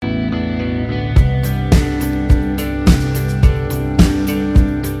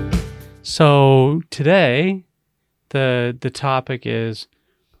So today, the topic is,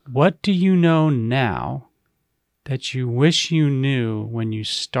 what do you know now that you wish you knew when you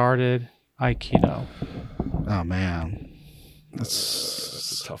started Aikido? Oh man,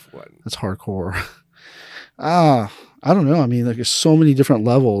 that's a tough one. That's hardcore. I don't know. I mean, like, there's so many different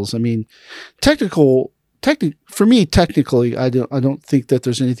levels. I mean, for me, technically, I don't think that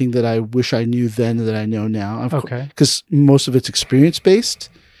there's anything that I wish I knew then that I know now. Okay. Because most of it's experience based.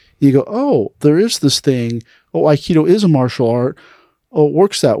 You go, oh, there is this thing. Oh, Aikido is a martial art. Oh, it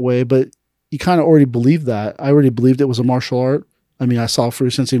works that way. But you kind of already believe that. I already believed it was a martial art. I mean, I saw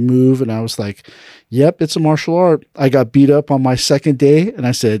Furuya Sensei move and I was like, yep, it's a martial art. I got beat up on my second day and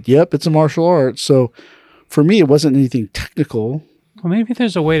I said, yep, it's a martial art. So for me, it wasn't anything technical. Well, maybe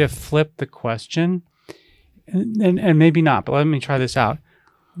there's a way to flip the question, and maybe not, but let me try this out.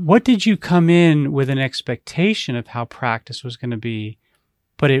 What did you come in with an expectation of how practice was going to be,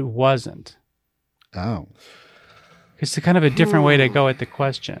 but it wasn't? Oh. It's kind of a different way to go at the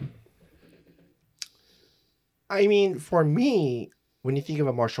question. I mean, for me, when you think of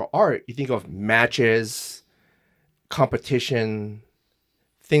a martial art, you think of matches, competition,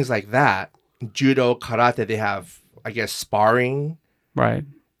 things like that. Judo, karate, they have, I guess, sparring. Right.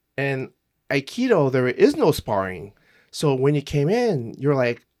 And Aikido, there is no sparring. So when you came in, you're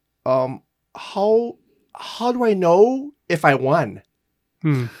like, how do I know if I won?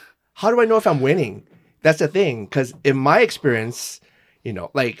 How do I know if I'm winning? That's the thing. Because in my experience,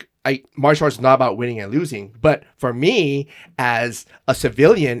 like, martial arts is not about winning and losing. But for me, as a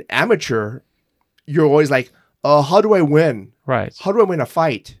civilian amateur, you're always like, how do I win? Right. How do I win a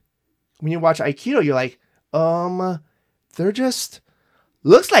fight? When you watch Aikido, you're like, they're just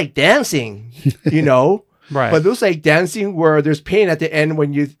looks like dancing, Right. But looks like dancing where there's pain at the end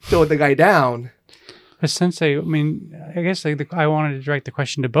when you throw the guy down. But Sensei, I mean, I guess I wanted to direct the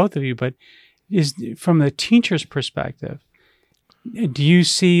question to both of you, but is from the teacher's perspective, do you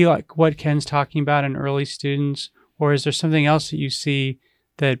see like what Ken's talking about in early students, or is there something else that you see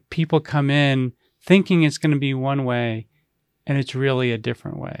that people come in thinking it's going to be one way and it's really a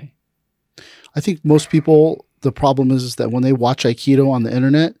different way? I think most people, the problem is that when they watch Aikido on the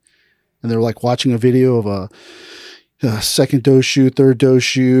internet and they're like watching a video of a second doshu, third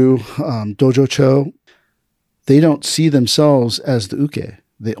doshu, dojo cho, they don't see themselves as the uke.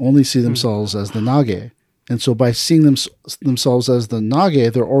 They only see themselves as the nage. And so by seeing themselves as the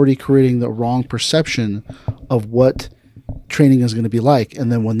nage, they're already creating the wrong perception of what training is going to be like.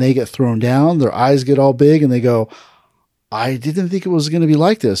 And then when they get thrown down, their eyes get all big and they go, I didn't think it was going to be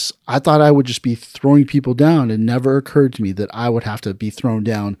like this. I thought I would just be throwing people down. It never occurred to me that I would have to be thrown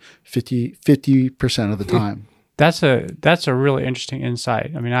down 50% of the time. That's a really interesting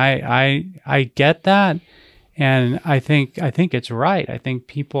insight. I mean, I get that, and I think it's right. I think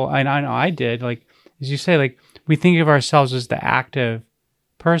people, and I know I did, like as you say, like we think of ourselves as the active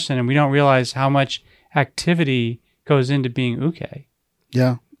person, and we don't realize how much activity goes into being uke.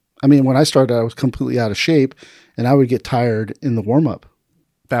 Yeah. I mean, when I started, I was completely out of shape, and I would get tired in the warm-up.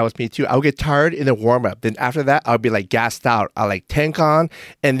 That was me too. I would get tired in the warm-up. Then after that, I would be like gassed out. I like tenkan,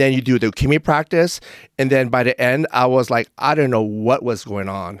 and then you do the ukemi practice, and then by the end, I was like, I don't know what was going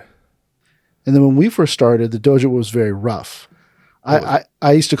on. And then when we first started, the dojo was very rough.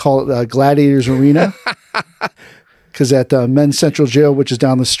 I used to call it Gladiators Arena because at Men's Central Jail, which is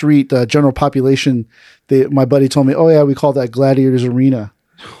down the street, the general population, my buddy told me, oh yeah, we call that Gladiators Arena.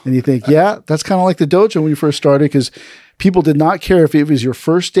 And you think, yeah, that's kind of like the dojo when you first started, because people did not care if it was your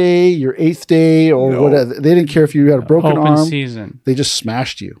first day, your 8th day, or whatever. They didn't care if you had a broken Open arm. season. They just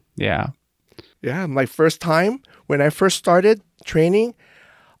smashed you. Yeah. Yeah, my first time when I first started training,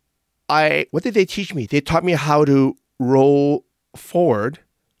 what did they teach me? They taught me how to roll forward,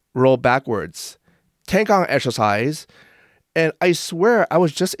 roll backwards, tenkan exercise, and I swear I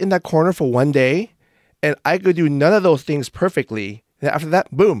was just in that corner for one day, and I could do none of those things perfectly. And after that,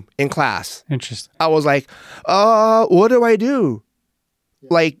 boom, in class. Interesting. I was like, what do I do? Yeah.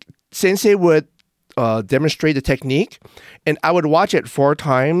 Like, Sensei would demonstrate the technique, and I would watch it 4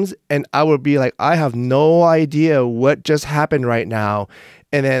 times, and I would be like, I have no idea what just happened right now.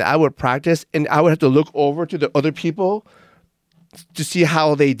 And then I would practice, and I would have to look over to the other people to see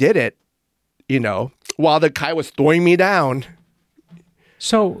how they did it, while the guy was throwing me down.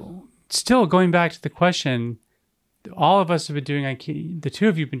 So, still going back to the question, all of us have been doing Aikido. The two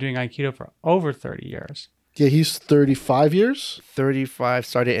of you have been doing Aikido for over 30 years. Yeah, he's 35 years. 35,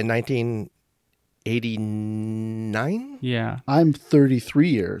 started in 1989. Yeah. I'm 33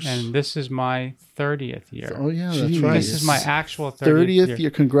 years. And this is my 30th year. Oh, yeah, that's right. This is my actual 30th year.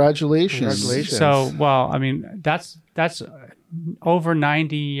 Congratulations. Congratulations. So, well, I mean, that's over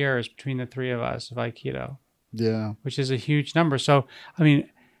 90 years between the three of us of Aikido, Yeah. which is a huge number. So, I mean,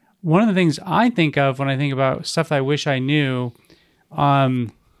 one of the things I think of when I think about stuff that I wish I knew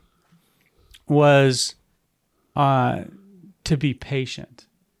was to be patient,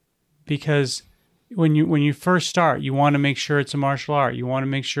 because when you first start, you want to make sure it's a martial art. You want to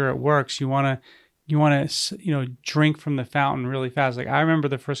make sure it works. You want to drink from the fountain really fast. Like, I remember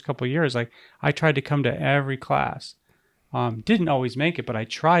the first couple of years, like, I tried to come to every class. Didn't always make it, but I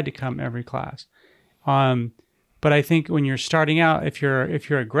tried to come every class. But I think when you're starting out, if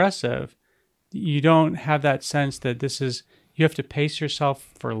you're aggressive, you don't have that sense that you have to pace yourself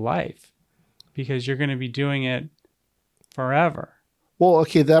for life, because you're going to be doing it forever. Well,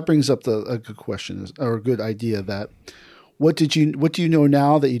 okay, that brings up a good question, or a good idea, that what do you know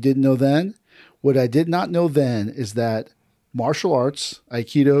now that you didn't know then? What I did not know then is that martial arts,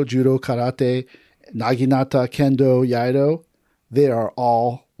 Aikido, Judo, Karate, Naginata, Kendo, Iaido, they are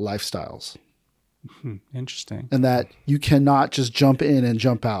all lifestyles. Interesting. And that you cannot just jump in and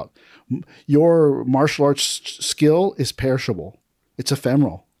jump out. Your martial arts skill is perishable. It's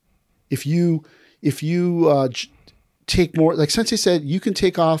ephemeral. If you take more, like Sensei said, you can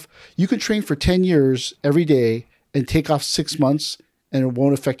train for 10 years every day and take off 6 months and it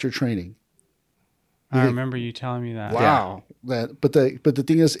won't affect your training. I remember you telling me that. Wow. Yeah. But the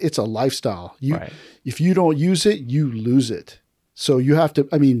thing is, it's a lifestyle. Right. If you don't use it, you lose it. So you have to,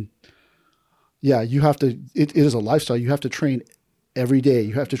 it is a lifestyle. You have to train every day.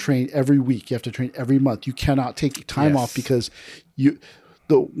 You have to train every week. You have to train every month. You cannot take time off, because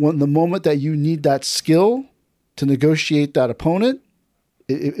the moment that you need that skill to negotiate that opponent,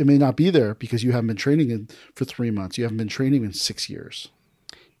 it may not be there, because you haven't been training for 3 months. You haven't been training in 6 years.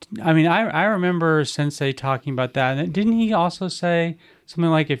 I mean, I remember Sensei talking about that. And didn't he also say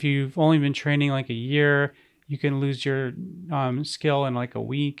something like, if you've only been training like a year, you can lose your skill in like a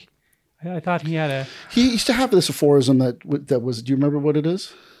week? I thought he used to have this aphorism that was, do you remember what it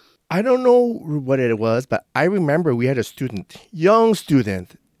is? I don't know what it was, but I remember we had a young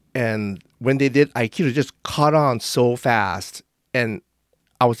student, and when they did Aikido, just caught on so fast. And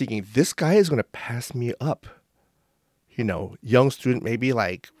I was thinking, this guy is going to pass me up. Young student, maybe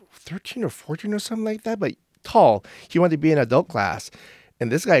like 13 or 14 or something like that, but tall. He wanted to be in adult class.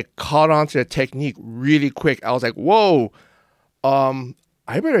 And this guy caught on to the technique really quick. I was like, whoa, I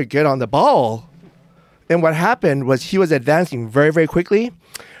better get on the ball. And what happened was he was advancing very, very quickly.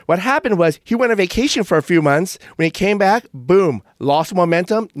 What happened was he went on vacation for a few months. When he came back, boom, lost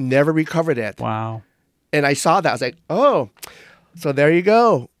momentum, never recovered it. Wow. And I saw that. I was like, oh, so there you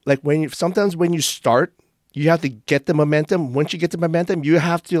go. Like sometimes when you start, you have to get the momentum. Once you get the momentum, you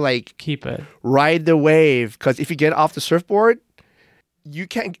have to keep it, ride the wave. Because if you get off the surfboard, you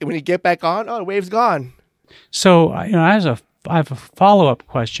can't. When you get back on, the wave's gone. So I have a follow-up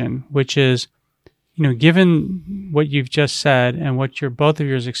question, which is, given what you've just said and what both of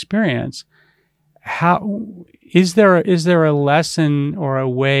yours experience, how is there a lesson or a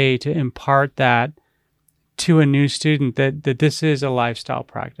way to impart that to a new student that this is a lifestyle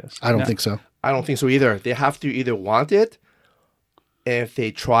practice? I don't think so. I don't think so either. They have to either want it, and if they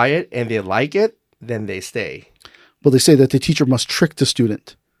try it and they like it, then they stay. Well, they say that the teacher must trick the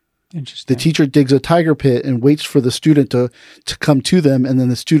student. Interesting. The teacher digs a tiger pit and waits for the student to come to them, and then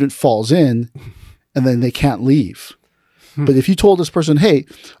the student falls in, and then they can't leave. But if you told this person, hey,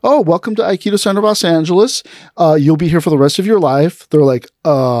 welcome to Aikido Center Los Angeles, you'll be here for the rest of your life, they're like,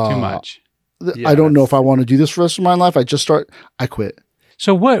 too much. I don't know if I want to do this for the rest of my life. I quit.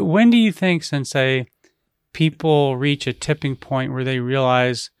 So when do you think, Sensei, people reach a tipping point where they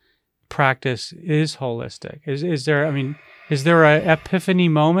realize practice is holistic? Is there an epiphany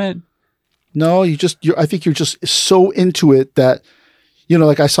moment? No, I think you're just so into it that,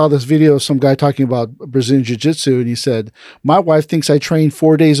 like I saw this video of some guy talking about Brazilian Jiu-Jitsu, and he said, my wife thinks I train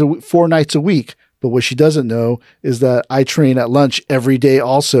 4 nights a week, but what she doesn't know is that I train at lunch every day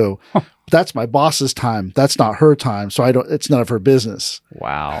also. That's my boss's time. That's not her time. So it's none of her business.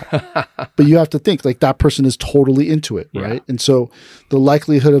 Wow. But you have to think that person is totally into it, right? Yeah. And so the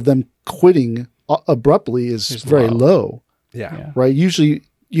likelihood of them quitting abruptly is very low. Yeah. Right. Usually,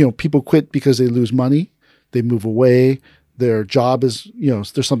 people quit because they lose money. They move away. Their job is,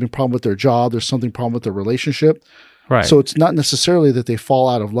 there's something problem with their job. There's something problem with their relationship. Right. So it's not necessarily that they fall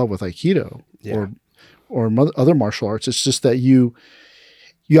out of love with Aikido or other martial arts. It's just that you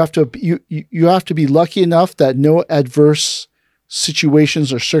have to be lucky enough that no adverse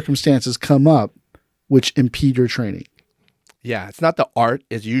situations or circumstances come up which impede your training. Yeah, it's not the art.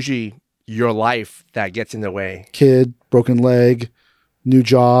 It's usually your life that gets in the way. Kid, broken leg, new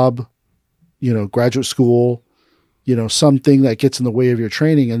job, graduate school, something that gets in the way of your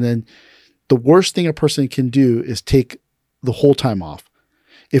training. And then the worst thing a person can do is take the whole time off.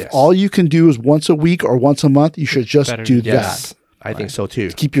 If all you can do is once a week or once a month, you should just do that. I think so too.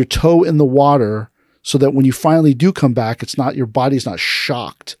 Keep your toe in the water so that when you finally do come back, your body's not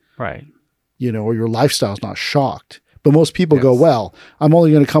shocked. Right. Or your lifestyle's not shocked. But most people go, well, I'm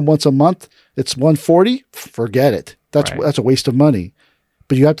only going to come once a month. It's $140. Forget it. That's a waste of money.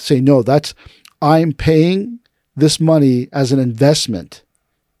 But you have to say, no, I'm paying this money as an investment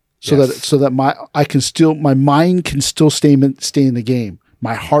so that my mind can still stay in the game.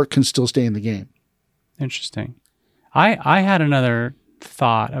 My heart can still stay in the game. Interesting. I had another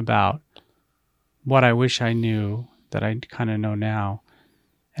thought about what I wish I knew that I kind of know now.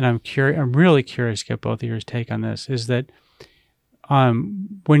 And I'm really curious to get both of your take on this, is that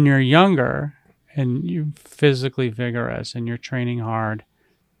when you're younger and you're physically vigorous and you're training hard,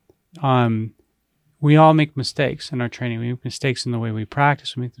 we all make mistakes in our training. We make mistakes in the way we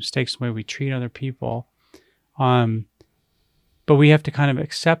practice. We make mistakes in the way we treat other people. But we have to kind of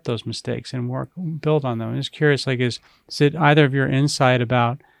accept those mistakes and build on them. I'm just curious, is it either of your insight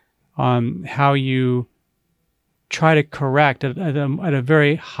about how you try to correct at a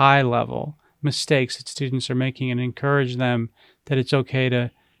very high level mistakes that students are making and encourage them that it's okay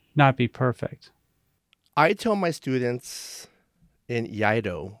to not be perfect? I tell my students in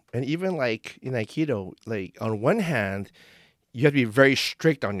Iaido and even in Aikido, on one hand, you have to be very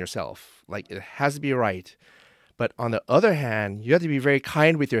strict on yourself. It has to be right. But on the other hand, you have to be very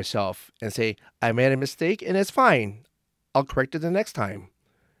kind with yourself and say, I made a mistake and it's fine. I'll correct it the next time.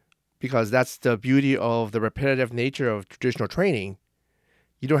 Because that's the beauty of the repetitive nature of traditional training.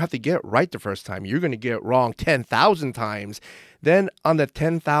 You don't have to get it right the first time. You're going to get it wrong 10,000 times. Then on the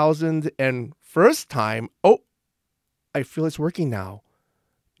 10,001st time, I feel it's working now.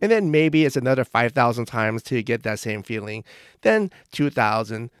 And then maybe it's another 5,000 times to get that same feeling. Then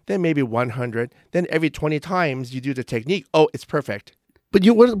 2,000, then maybe 100. Then every 20 times you do the technique. Oh, it's perfect. But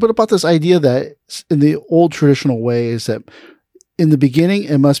what about this idea that in the old traditional way is that in the beginning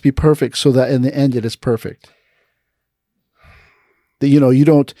it must be perfect so that in the end it is perfect? That you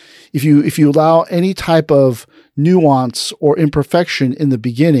don't, if you allow any type of nuance or imperfection in the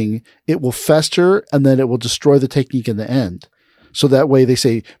beginning, it will fester and then it will destroy the technique in the end. So that way they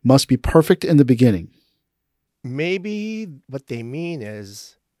say must be perfect in the beginning. Maybe what they mean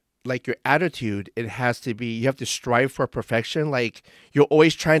is your attitude, it has to be, you have to strive for perfection. You're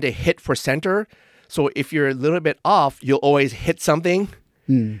always trying to hit for center. So if you're a little bit off, you'll always hit something,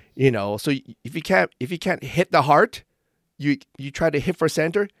 so if you can't hit the heart, you try to hit for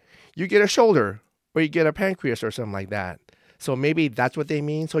center, you get a shoulder or you get a pancreas or something like that. So maybe that's what they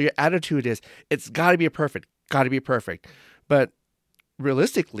mean. So your attitude is, it's got to be perfect. But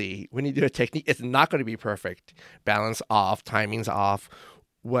realistically, when you do a technique, it's not going to be perfect. Balance off, timing's off,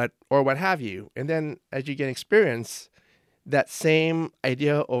 what have you. And then as you get experience, that same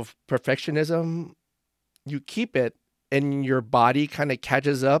idea of perfectionism, you keep it and your body kind of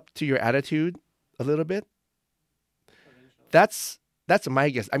catches up to your attitude a little bit. That's my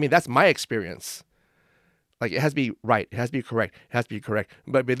guess. I mean, that's my experience. It has to be right. It has to be correct.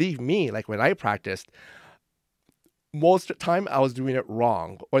 But believe me, when I practiced, most of the time I was doing it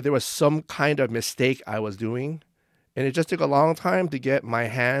wrong, or there was some kind of mistake I was doing. And it just took a long time to get my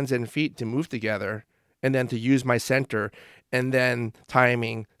hands and feet to move together and then to use my center and then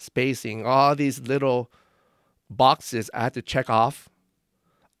timing, spacing, all these little boxes I had to check off.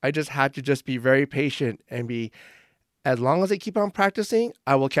 I just had to just be very patient and as long as I keep on practicing,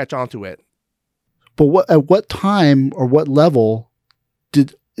 I will catch on to it. But at what time or what level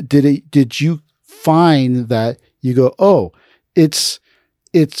did you find that you go, oh, it's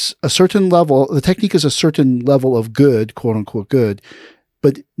a certain level, the technique is a certain level of good, quote unquote good,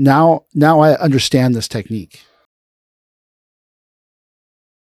 but now I understand this technique?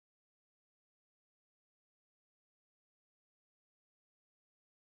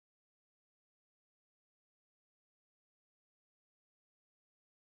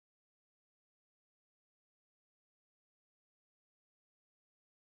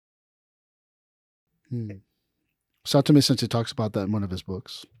 Satome Sensei talks about that in one of his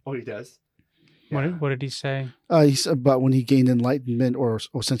books. Oh, he does? Yeah. What did he say? He said about when he gained enlightenment, or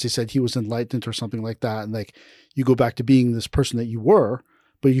Sensei said he was enlightened or something like that. And you go back to being this person that you were,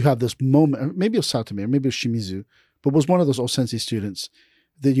 but you have this moment, maybe it was Satome, or maybe it was Shimizu, but it was one of those Sensei students,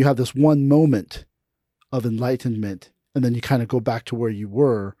 that you have this one moment of enlightenment and then you kind of go back to where you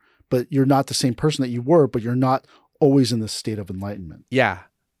were, but you're not the same person that you were, but you're not always in this state of enlightenment. Yeah.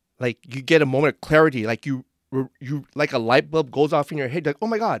 You get a moment of clarity, you like a light bulb goes off in your head, oh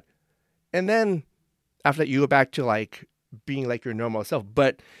my God. And then after that, you go back to like being like your normal self.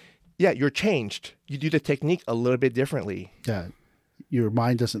 But yeah, you're changed. You do the technique a little bit differently. Yeah. Your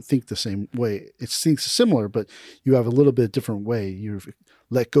mind doesn't think the same way. It thinks similar, but you have a little bit different way. You've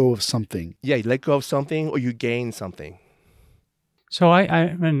let go of something. Yeah, you let go of something or you gain something. So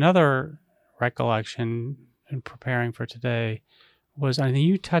another recollection in preparing for today was, I think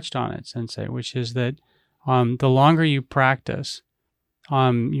you touched on it, Sensei, which is that the longer you practice,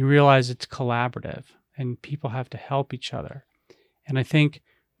 you realize it's collaborative and people have to help each other. And I think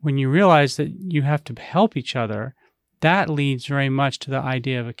when you realize that you have to help each other, that leads very much to the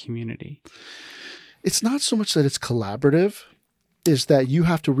idea of a community. It's not so much that it's collaborative, is that you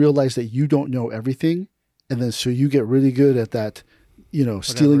have to realize that you don't know everything. And then so you get really good at that,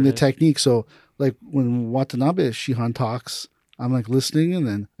 stealing the technique. So like when Watanabe Shihan talks, I'm like listening and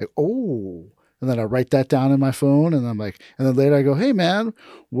then and then I write that down in my phone and I'm like, and then later I go, hey man,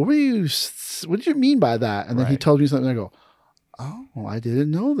 what did you mean by that? And then he tells me something and I go, oh, I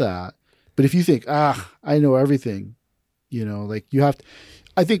didn't know that. But if you think, I know everything, like you have to,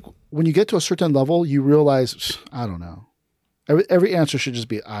 I think when you get to a certain level, you realize, I don't know. Every answer should just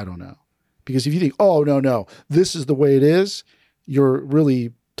be, I don't know. Because if you think, oh, no, this is the way it is, you're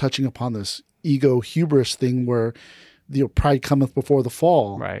really touching upon this ego hubris thing where pride cometh before the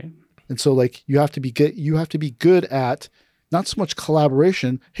fall. Right. And so like you have to be good at not so much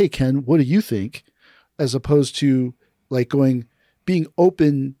collaboration. Hey, Ken, what do you think? As opposed to like being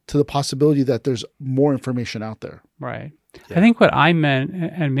open to the possibility that there's more information out there. Right. Yeah. I think what I meant,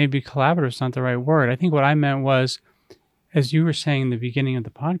 and maybe collaborative is not the right word, I think what I meant was, as you were saying in the beginning of the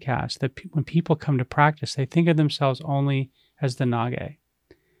podcast, that when people come to practice, they think of themselves only as the Nage.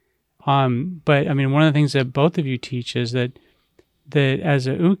 But I mean, one of the things that both of you teach is that as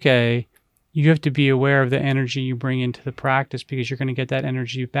a uke, you have to be aware of the energy you bring into the practice because you're going to get that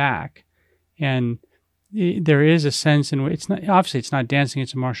energy back. And there is a sense in which it's not dancing,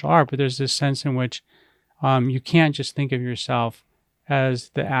 it's a martial art, but there's this sense in which you can't just think of yourself as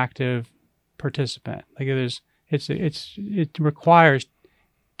the active participant. Like it requires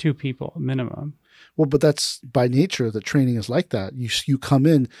two people minimum. Well, but that's by nature, the training is like that. You come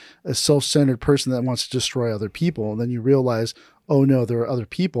in a self-centered person that wants to destroy other people, and then you realize, oh no, there are other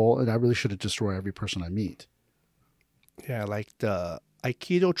people, and I really should destroy every person I meet. Yeah, like the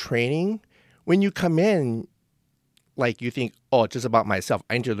Aikido training, when you come in, like you think, oh, it's just about myself.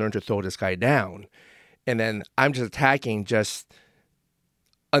 I need to learn to throw this guy down. And then I'm just attacking just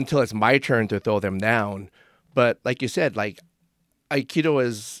until it's my turn to throw them down. But like you said, like Aikido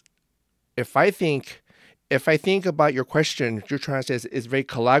is, if I think about your question, you're trying to say is very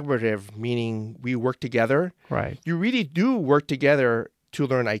collaborative, meaning we work together. Right. You really do work together to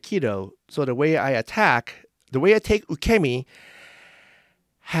learn Aikido. So the way I take ukemi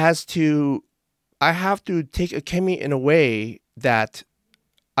I have to take ukemi in a way that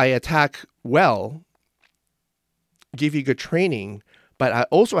I attack well, give you good training, but I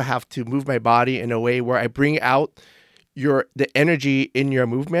also have to move my body in a way where I bring out the energy in your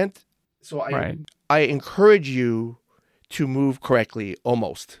movement. So I encourage you to move correctly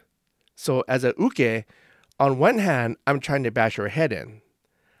almost. So as a uke, on one hand, I'm trying to bash your head in.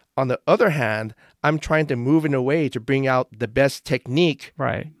 On the other hand, I'm trying to move in a way to bring out the best technique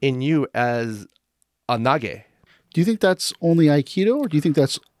in you as a nage. Do you think that's only Aikido, or do you think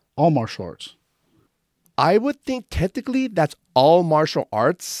that's all martial arts? I would think technically that's all martial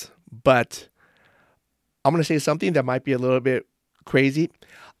arts, but I'm going to say something that might be a little bit crazy.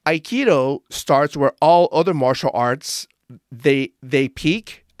 Aikido starts where all other martial arts, they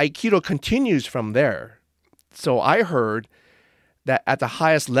peak. Aikido continues from there. So I heard that at the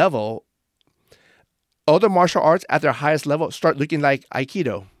highest level, other martial arts at their highest level start looking like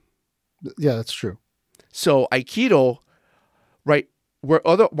Aikido. Yeah, that's true. So Aikido, right, where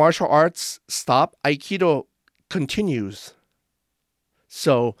other martial arts stop, Aikido continues.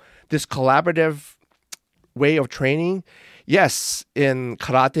 So this collaborative way of training, yes, in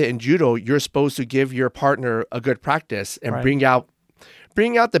karate and judo, you're supposed to give your partner a good practice and bring out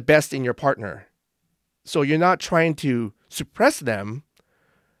the best in your partner. So you're not trying to suppress them,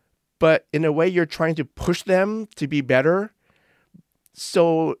 but in a way you're trying to push them to be better.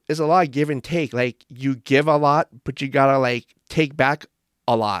 So it's a lot of give and take. Like you give a lot, but you gotta like take back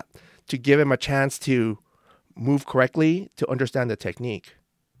a lot to give him a chance to move correctly, to understand the technique.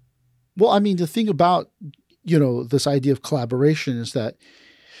 Well, I mean, the thing about, this idea of collaboration is that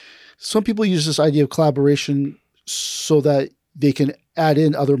some people use this idea of collaboration so that they can add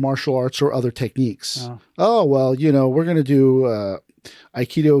in other martial arts or other techniques. Oh well, we're going to do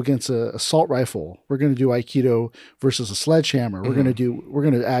Aikido against a assault rifle. We're going to do Aikido versus a sledgehammer. We're going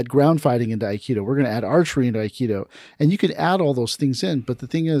to add ground fighting into Aikido. We're going to add archery into Aikido. And you can add all those things in. But the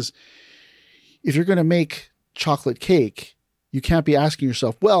thing is, if you're going to make chocolate cake, you can't be asking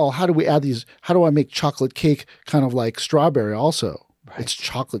yourself, well, how do we add these? How do I make chocolate cake kind of like strawberry also? Right. It's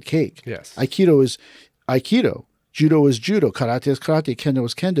chocolate cake. Yes. Aikido is Aikido. Judo is judo. Karate is karate. Kendo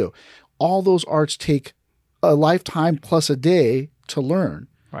is kendo. All those arts take a lifetime plus a day to learn.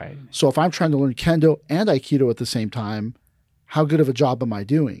 Right. So if I'm trying to learn kendo and Aikido at the same time, how good of a job am I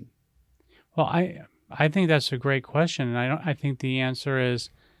doing? Well, I think that's a great question, and I think the answer is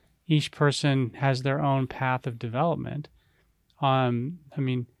each person has their own path of development. I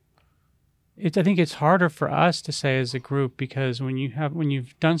think it's harder for us to say as a group because when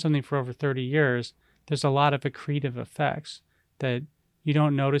you've done something for over 30 years, there's a lot of accretive effects that you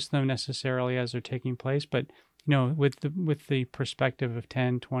don't notice them necessarily as they're taking place, but with the perspective of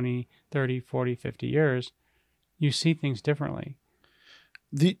 10, 20, 30, 40, 50 years, you see things differently.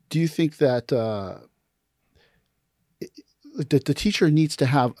 Do you think that the teacher needs to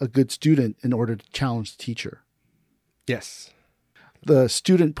have a good student in order to challenge the teacher? Yes. The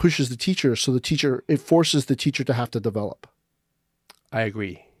student pushes the teacher, so it forces the teacher to have to develop. I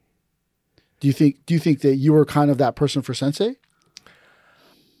agree. Do you think that you were kind of that person for Sensei?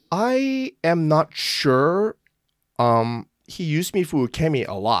 I am not sure. He used me for ukemi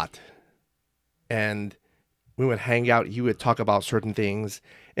a lot. And we would hang out. He would talk about certain things.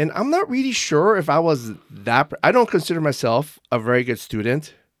 And I'm not really sure if I was that. I don't consider myself a very good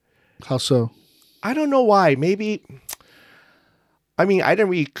student. How so? I don't know why. Maybe, I didn't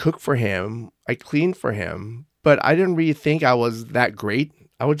really cook for him. I cleaned for him. But I didn't really think I was that great.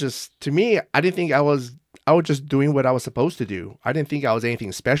 I didn't think I was just doing what I was supposed to do. I didn't think I was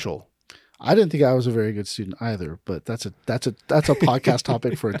anything special. I didn't think I was a very good student either, but that's a podcast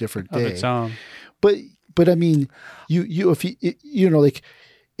topic for a different day. Of its own. But you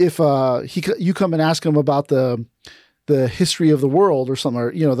come and ask him about the history of the world or something,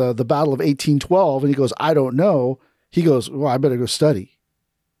 or the Battle of 1812, and he goes, I don't know. He goes, well, I better go study.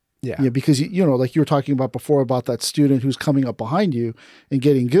 Yeah. Because like you were talking about before about that student who's coming up behind you and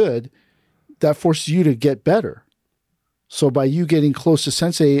getting good, that forces you to get better. So by you getting close to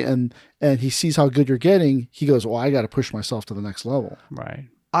Sensei and he sees how good you're getting, he goes, well, I got to push myself to the next level. Right.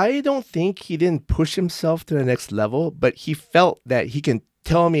 I don't think he didn't push himself to the next level, but he felt that he can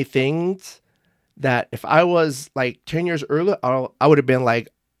tell me things that if I was like 10 years earlier, I would have been like,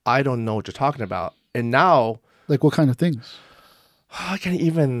 I don't know what you're talking about. And now... Like what kind of things? I can't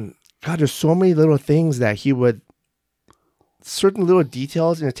even... God, there's so many little things that he would... Certain little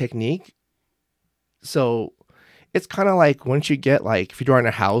details in the technique. So it's kind of like once you get like, if you're in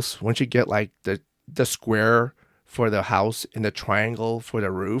a house, once you get like the square for the house and the triangle for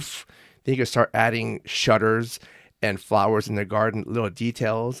the roof, then you can start adding shutters and flowers in the garden, little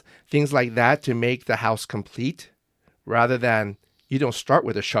details, things like that to make the house complete, rather than you don't start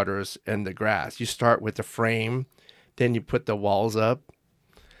with the shutters and the grass. You start with the frame, then you put the walls up,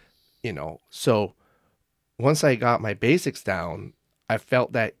 So once I got my basics down, I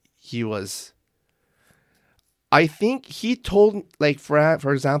felt that I think he told, like,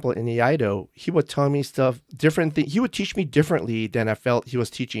 for example, in the Iaido, he would tell me stuff, different things. He would teach me differently than I felt he was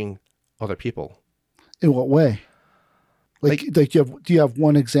teaching other people. In what way? Like do you have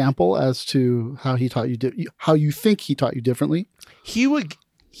one example as to how he taught you, how you think he taught you differently? He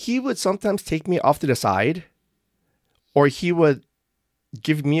would sometimes take me off to the side, or he would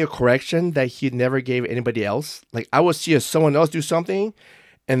give me a correction that he never gave anybody else. Like I would see someone else do something,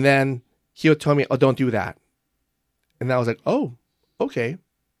 and then he would tell me, "Oh, don't do that." And I was like, "Oh, okay."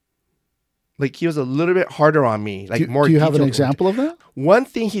 Like he was a little bit harder on me. Like more. Do you have an example of that? One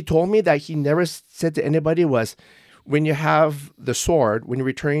thing he told me that he never said to anybody was, when you have the sword, when you're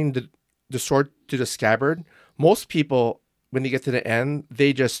returning the sword to the scabbard, most people, when they get to the end,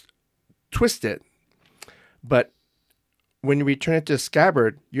 they just twist it. But when you return it to the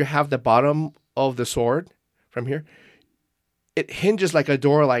scabbard, you have the bottom of the sword from here. It hinges like a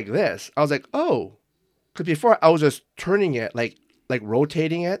door like this. I was like, oh. Because before I was just turning it, like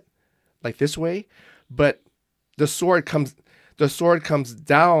rotating it, like this way. But the sword comes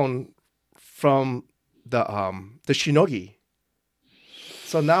down from the shinogi.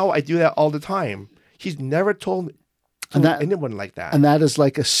 So now I do that all the time. He's never told anyone like that. And that is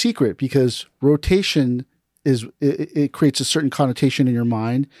like a secret, because rotation it creates a certain connotation in your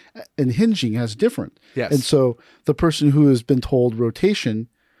mind, and hinging has different. Yes. And so the person who has been told rotation,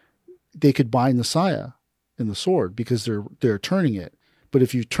 they could bind the saya in the sword because they're turning it. But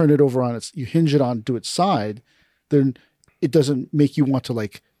if you turn it over on you hinge it onto its side, then it doesn't make you want to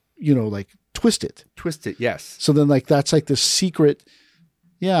like, like twist it. Twist it, yes. So then like, that's like the secret.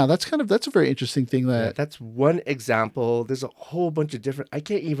 Yeah, that's a very interesting thing That's one example. There's a whole bunch of different, I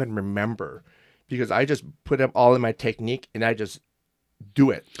can't even remember because I just put them all in my technique and I just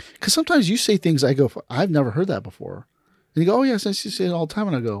do it. Because sometimes you say things I go, I've never heard that before. And you go, oh yes, I say it all the time.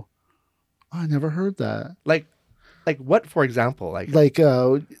 And I go, oh, I never heard that. Like what, for example? Like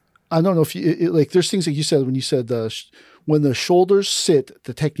I don't know if you, like, there's things that you said when you said when the shoulders sit,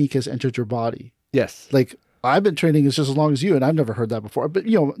 the technique has entered your body. Yes. Like, I've been training just as long as you, and I've never heard that before. But,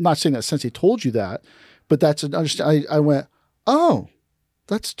 I'm not saying that Sensei told you that, but that's an understand. I went, oh,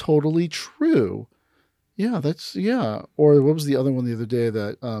 that's totally true. Yeah, Or what was the other one the other day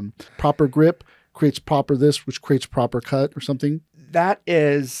that proper grip creates proper this, which creates proper cut or something? That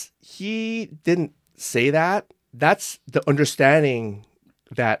is, he didn't say that. That's the understanding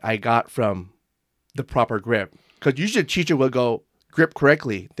that I got from the proper grip. Because usually a teacher will go, grip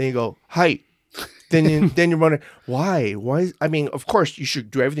correctly. Then you go, height. Then you're wondering, why? I mean, of course, you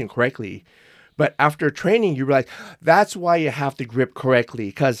should do everything correctly. But after training, you realize that's why you have to grip correctly.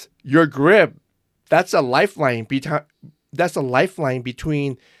 Because your grip, that's a lifeline. That's a lifeline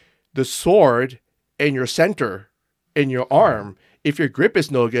between the sword and your center and your arm. If your grip is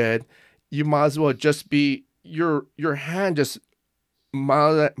no good, you might as well just be, your hand just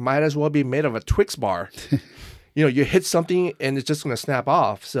might as well be made of a Twix bar. You hit something and it's just going to snap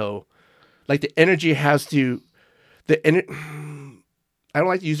off. So, like, the energy has to, I don't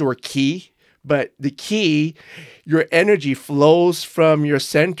like to use the word key, but the key, your energy flows from your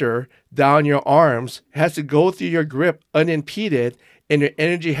center down your arms, has to go through your grip unimpeded, and your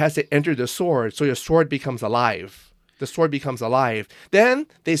energy has to enter the sword. So your sword becomes alive. The sword becomes alive. Then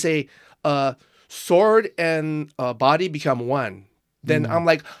they say, sword and body become one. Then I'm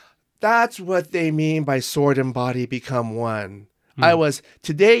like, that's what they mean by sword and body become one. I was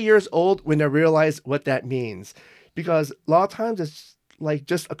today years old when I realized what that means. Because a lot of times it's like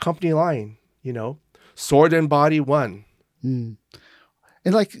just a company line, sword and body one. And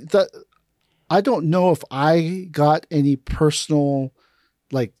like I don't know if I got any personal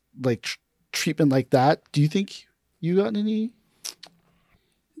like treatment like that. Do you think you got any?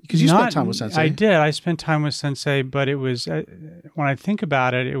 Because you spent time with Sensei. I did. I spent time with Sensei, but it was, when I think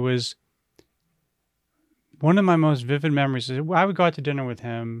about it, it was one of my most vivid memories. I would go out to dinner with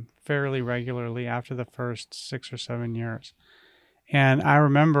him fairly regularly after the first 6 or 7 years. And I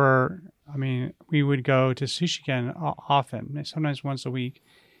remember, we would go to Sushiken often, sometimes once a week.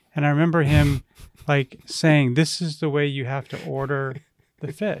 And I remember him like saying, this is the way you have to order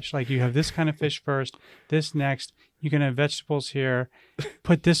the fish. Like, you have this kind of fish first, this next. You can have vegetables here.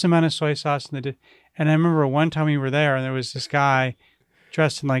 Put this amount of soy sauce in the And I remember one time we were there, and there was this guy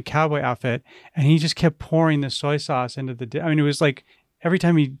dressed in like cowboy outfit, and he just kept pouring the soy sauce into the it was like every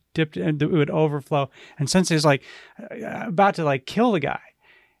time he dipped it would overflow. And Sensei's like about to like kill the guy.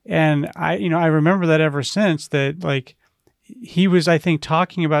 And I remember that ever since, that like he was, I think,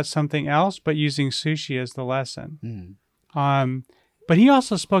 talking about something else, but using sushi as the lesson. But he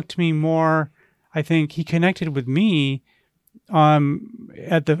also spoke to me more. I think he connected with me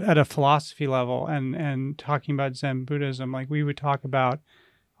at a philosophy level and talking about Zen Buddhism. Like, we would talk about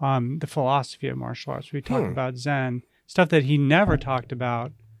the philosophy of martial arts. We talk about Zen, stuff that he never talked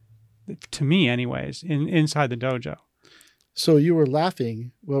about, to me anyways, inside the dojo. So you were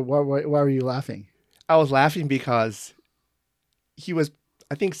laughing. Well, why were you laughing? I was laughing because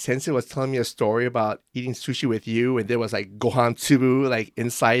I think Sensei was telling me a story about eating sushi with you, and there was like Gohan Tsubu like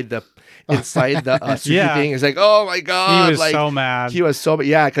inside the sushi thing. It's like, oh my god, he was like, so mad. He was so mad.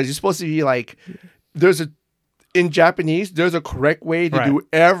 Yeah, because you're supposed to be like, in Japanese, there's a correct way to do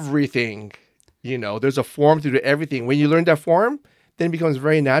everything. There's a form to do everything. When you learn that form, then it becomes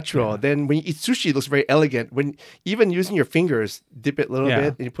very natural. Yeah. Then when you eat sushi, it looks very elegant. When even using your fingers, dip it a little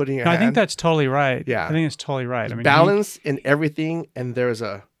bit and you put it in your hand. I think that's totally right. Yeah. I think it's totally right. Balance in everything, and there's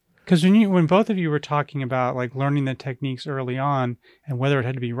a... Because when both of you were talking about like learning the techniques early on and whether it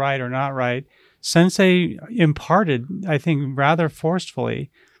had to be right or not right, Sensei imparted, I think rather forcefully,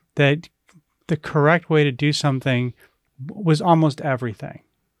 that the correct way to do something was almost everything.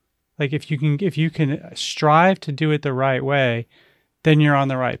 Like, if you can strive to do it the right way, then you're on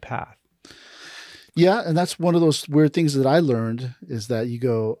the right path. Yeah, and that's one of those weird things that I learned, is that you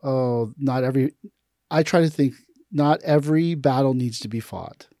go, oh, I try to think not every battle needs to be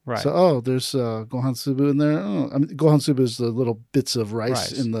fought. Right. So, there's Gohan Tsubu in there. Gohan Tsubu is the little bits of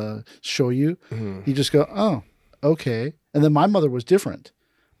rice in the shoyu. Mm-hmm. You just go, oh, okay. And then my mother was different.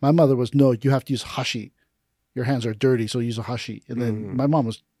 My mother was, no, you have to use hashi. Your hands are dirty, so use a hashi. And then my mom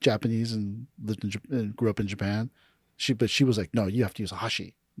was Japanese and lived and grew up in Japan. But she was like, no, you have to use a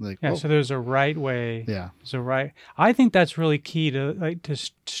hashi. Like, Yeah, oh, so there's a right way. yeah. There's a right. I think that's really key to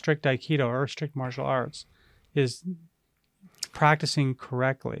strict Aikido or strict martial arts, is practicing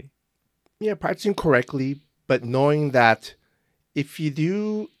correctly. Yeah, practicing correctly, but knowing that if you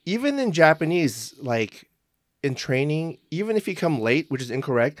do, even in Japanese, like in training, even if you come late, which is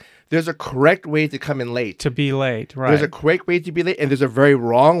incorrect, there's a correct way to come in late. To be late, right? There's a correct way to be late, and there's a very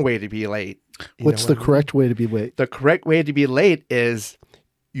wrong way to be late. What's the correct way to be late? The correct way to be late is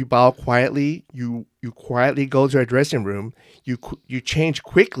you bow quietly, you quietly go to a dressing room, you change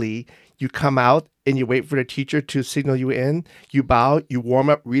quickly, you come out and you wait for the teacher to signal you in, you bow, you warm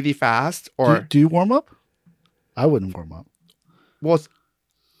up really fast, or Do you warm up? I wouldn't warm up. well,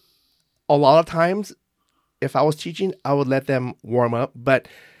 a lot of times if I was teaching, I would let them warm up, but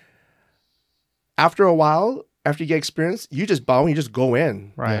after a while, after you get experience, you just bow and you just go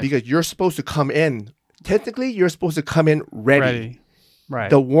in. Right. Because you're supposed to come in. Technically, you're supposed to come in ready. Right.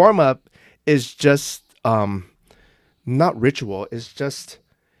 The warm up is just not ritual. It's just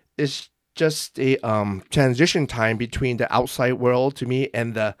a transition time between the outside world to me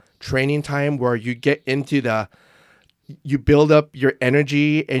and the training time where you get into you build up your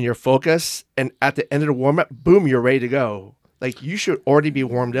energy and your focus, and at the end of the warm up, boom, you're ready to go. Like you should already be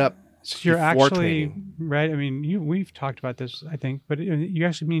warmed up. So you're before actually training. ready. I mean, we've talked about this, I think, but you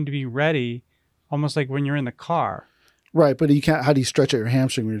actually mean to be ready, almost like when you're in the car. Right, but you can't. How do you stretch out your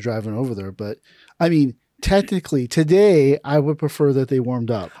hamstring when you're driving over there? But I mean, technically, today I would prefer that they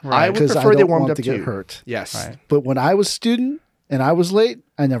warmed up. I would because prefer I they don't warmed want up to get too. hurt. Yes. Right. But when I was a student and I was late,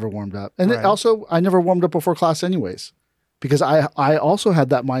 I never warmed up. And then Right. also, I never warmed up before class anyways. Because I also had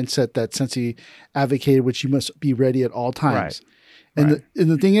that mindset that Sensei advocated, which you must be ready at all times. Right. And, Right.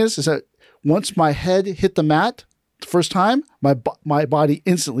 the thing is that once my head hit the mat the first time, my body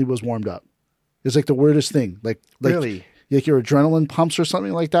instantly was warmed up. It's like the weirdest thing. Like Really? Like your adrenaline pumps or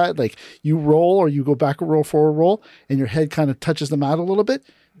something like that. Like you roll or you go back a roll, forward roll, and your head kind of touches the mat a little bit.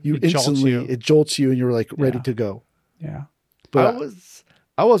 It jolts you. It jolts you and you're like ready Yeah. to go. Yeah. But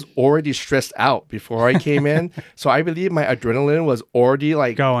I was already stressed out before I came in, so I believe my adrenaline was already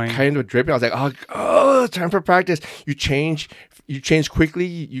like Going. kind of dripping. I was like, oh, time for practice. You change quickly.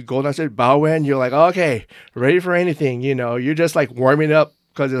 You go downstairs, bow in. You're like, okay, ready for anything. You know, you're just like warming up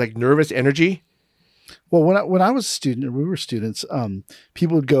because it's like nervous energy. well, when I was a student, or we were students,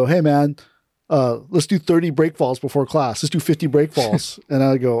 people would go, "Hey, man, let's do 30 break falls before class. Let's do 50 break falls." And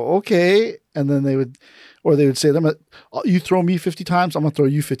I'd go, "Okay." And then they would say, "You throw me 50 times, I'm gonna throw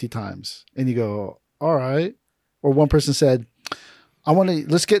you 50 times." And you go, "All right." Or one person said,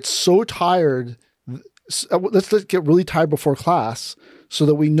 let's get so tired. Let's get really tired before class so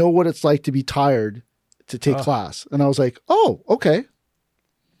that we know what it's like to be tired to take class. And I was like, "Oh, okay."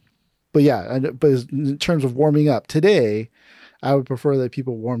 But yeah, but in terms of warming up today, I would prefer that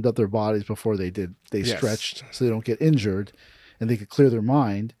people warmed up their bodies before they Yes. stretched so they don't get injured and they could clear their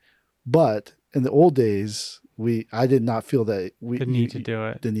mind. But in the old days, I did not feel that The need to do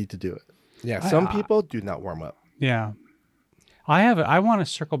it. the need to do it. Yeah, some people do not warm up. Yeah. I want to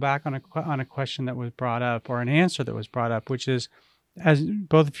circle back on a question that was brought up, or an answer that was brought up, which is, as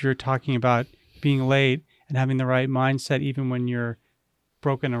both of you are talking about being late and having the right mindset even when you're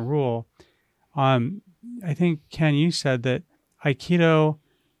broken a rule. I think, Ken, you said that Aikido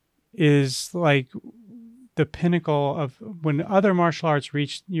is like the pinnacle of when other martial arts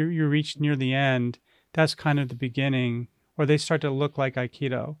you reach near the end. That's kind of the beginning, or they start to look like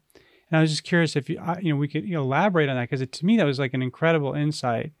Aikido. And I was just curious if we could elaborate on that, because to me that was like an incredible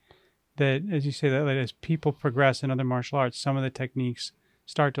insight. That, as you say, that as people progress in other martial arts, some of the techniques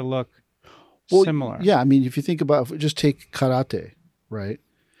start to look similar. Yeah, I mean, if you think about, just take karate, right?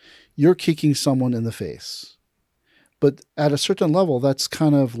 You're kicking someone in the face. But at a certain level, that's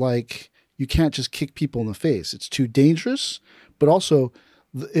kind of like, you can't just kick people in the face. It's too dangerous, but also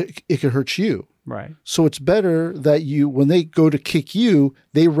it could hurt you. Right. So it's better that when they go to kick you,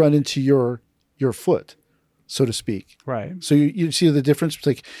 they run into your foot, so to speak. Right. So you see the difference? It's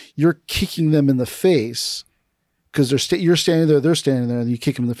like you're kicking them in the face because you're standing there, they're standing there, and you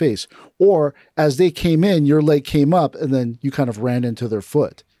kick them in the face. Or as they came in, your leg came up, and then you kind of ran into their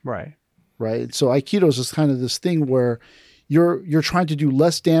foot. Right. Right. So Aikido is kind of this thing where you're trying to do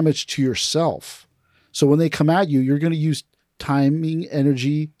less damage to yourself. So when they come at you, you're going to use timing,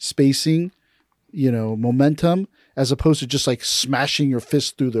 energy, spacing, momentum, as opposed to just like smashing your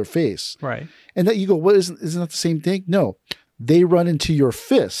fist through their face. Right. And that you go, isn't that the same thing? No, they run into your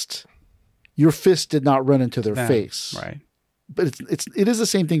fist. Your fist did not run into their face. Right. But it is the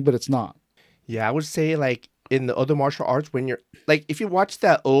same thing, but it's not. Yeah, I would say like in the other martial arts, when you're like, if you watch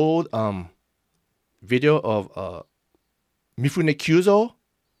that old video of Mifune Kyuzo,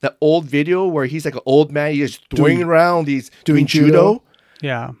 that old video where he's like an old man, he's throwing around, he's doing doing judo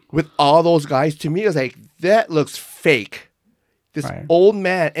Yeah. with all those guys. To me, it's like, that looks fake. This Right. old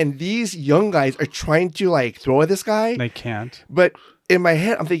man and these young guys are trying to like throw at this guy. They can't. But in my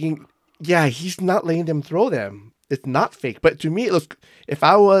head, I'm thinking, yeah, he's not letting them throw them. It's not fake. But to me, it looks, if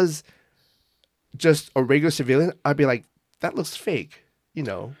I was just a regular civilian, I'd be like, that looks fake, you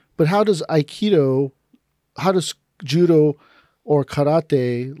know? But how does judo or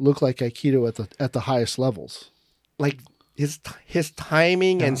karate look like aikido at the highest levels? Like his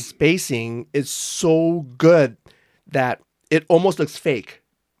timing and spacing is so good that it almost looks fake.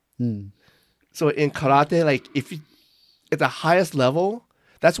 So in karate, like if you at the highest level,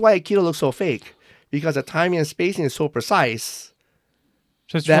 that's why aikido looks so fake, because the timing and spacing is so precise.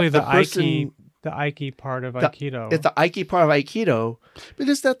 So it's that really the the person- Aiki part of Aikido. It's the Aiki part of aikido. But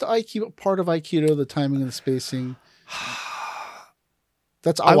is that the aikido part of aikido, the timing and the spacing?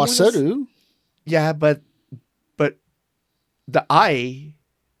 That's I wouldn't awaseru. Yeah, but the I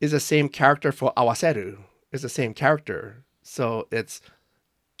is the same character for awaseru. It's the same character. So it's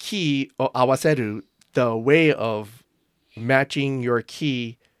ki or awaseru, the way of matching your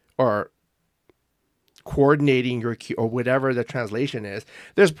ki or coordinating your ki or whatever the translation is.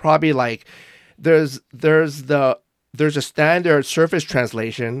 There's probably like there's a standard surface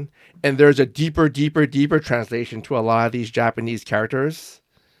translation and there's a deeper translation to a lot of these Japanese characters.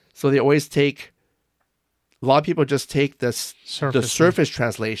 So they always take, a lot of people just take the surface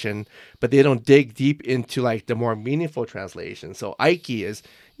translation, but they don't dig deep into like the more meaningful translation. So Aiki is,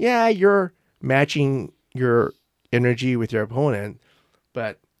 yeah, you're matching your energy with your opponent,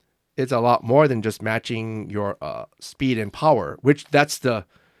 but it's a lot more than just matching your speed and power, which that's the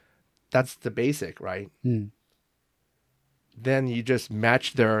basic, right? Then you just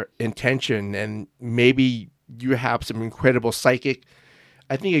match their intention and maybe you have some incredible psychic.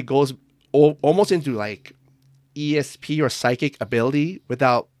 I think it goes almost into like ESP or psychic ability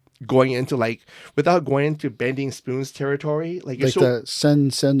without going into bending spoons territory. Like you're Like so, the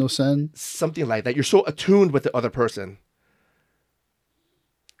sen no sen. something like that. You're so attuned with the other person.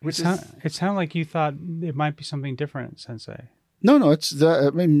 It sounded like you thought it might be something different, Sensei. No, it's that. I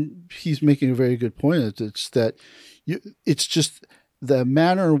mean, he's making a very good point. It's that it's just the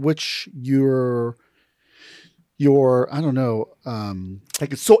manner in which your I don't know.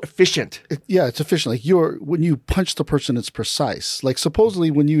 like it's so efficient. It's efficient. Like when you punch the person, it's precise. Like supposedly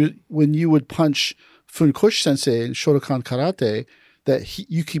when you would punch Funkoshi Sensei in Shotokan Karate, that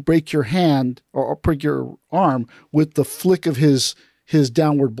you could break your hand or break your arm with the flick of his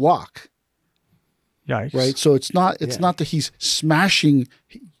downward block. Yikes. Right. So it's not that he's smashing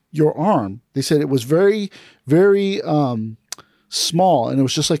your arm. They said it was very, very small, and it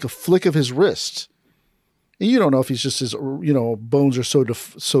was just like a flick of his wrist. And you don't know if he's just his, bones are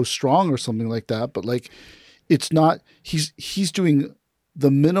so strong or something like that. But like, it's not. He's doing the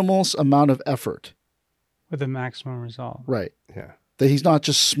minimalist amount of effort with the maximum result. Right. Yeah. That he's not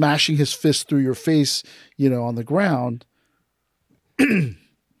just smashing his fist through your face, on the ground.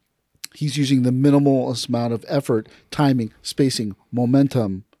 He's using the minimalist amount of effort, timing, spacing,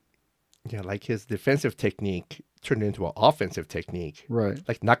 momentum. Yeah, like his defensive technique turned into an offensive technique. Right.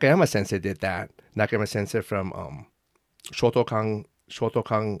 Like Nakayama Sensei did that. Nakayama Sensei from Shotokan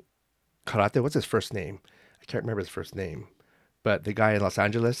Karate. What's his first name? I can't remember his first name. But the guy in Los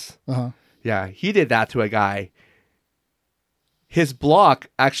Angeles. Uh-huh. Yeah, he did that to a guy. His block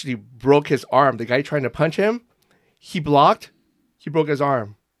actually broke his arm. The guy trying to punch him, he blocked. He broke his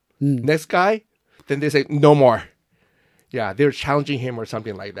arm. Next guy, then they say, no more. Yeah, they were challenging him or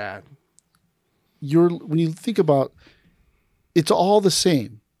something like that. When you think about, it's all the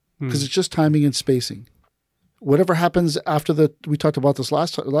same because it's just timing and spacing. Whatever happens after we talked about this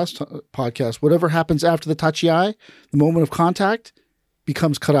last podcast, whatever happens after the tachiai, the moment of contact,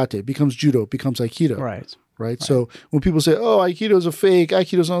 becomes karate, becomes judo, becomes aikido. Right. So when people say, oh, aikido is a fake,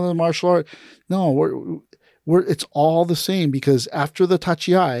 aikido is another martial art. No, it's all the same because after the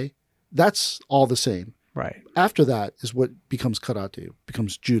tachiai, that's all the same. Right. After that is what becomes karate,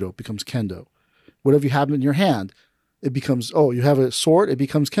 becomes judo, becomes kendo. Whatever you have in your hand, it becomes, you have a sword, it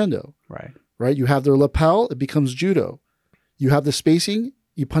becomes kendo. Right? You have their lapel, it becomes judo. You have the spacing,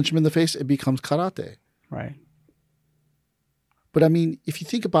 you punch them in the face, it becomes karate. Right. But I mean, if you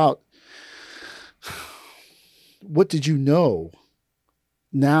think about what did you know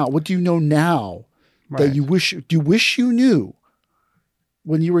now? What do you know now that you wish you knew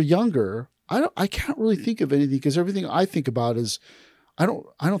when you were younger? I can't really think of anything because everything I think about is I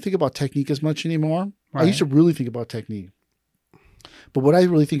don't think about technique as much anymore. I used to really think about technique. But what I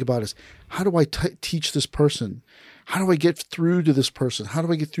really think about is, how do I teach this person? How do I get through to this person? How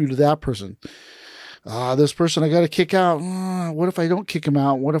do I get through to that person? This person I got to kick out. What if I don't kick them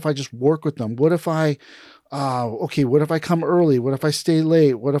out? What if I just work with them? What if I, what if I come early? What if I stay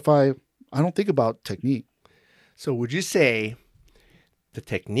late? What if I don't think about technique. So would you say the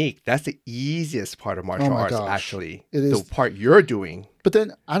technique, that's the easiest part of martial arts, actually? It is. The part you're doing. But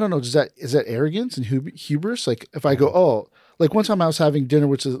then, I don't know, is that arrogance and hubris? Like, if I go, like one time I was having dinner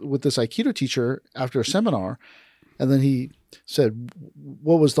with this Aikido teacher after a seminar, and then he said,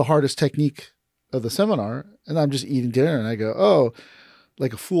 what was the hardest technique of the seminar? And I'm just eating dinner, and I go,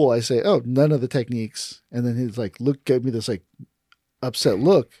 like a fool, I say, none of the techniques. And then he's like, gave me this like upset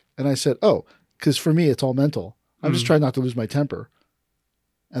look. And I said, because for me, it's all mental. I'm just trying not to lose my temper.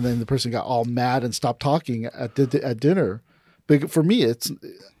 And then the person got all mad and stopped talking at dinner. But for me,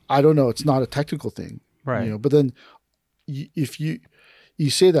 I don't know, it's not a technical thing. Right. You know, but then if you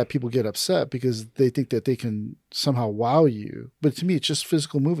say that, people get upset because they think that they can somehow wow you. But to me, it's just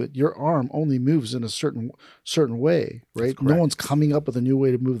physical movement. Your arm only moves in a certain way, right? No one's coming up with a new way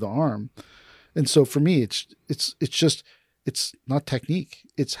to move the arm. And so for me, it's not technique.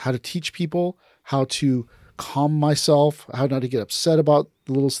 It's how to teach people how to calm myself, how not to get upset about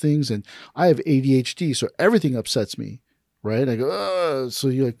the little things. And I have ADHD, so everything upsets me, right? I go, so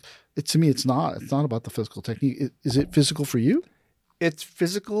you're like, to me, it's not about the physical technique. Is it physical for you? It's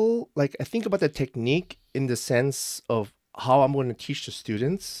physical. Like, I think about the technique in the sense of how I'm going to teach the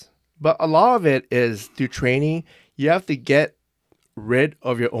students. But a lot of it is through training. You have to get rid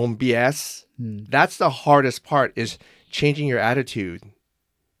of your own BS. That's the hardest part, is changing your attitude.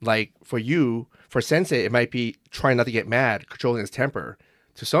 Like for sensei, it might be trying not to get mad, controlling his temper.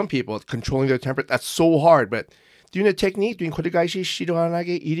 To some people, controlling their temper, that's so hard. But doing the technique, doing kotegaishi, shido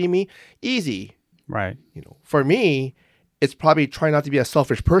hanage, irimi, easy. Right. You know, for me, it's probably trying not to be a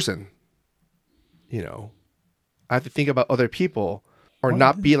selfish person. You know, I have to think about other people or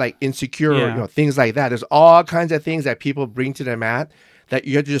not be like insecure, or, you know, things like that. There's all kinds of things that people bring to the mat that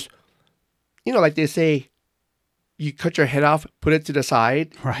you have to just, you know, like they say, you cut your head off, put it to the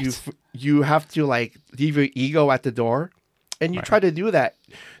side. Right. You have to like leave your ego at the door, and you try to do that.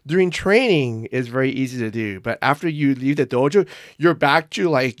 During training is very easy to do, but after you leave the dojo, you're back to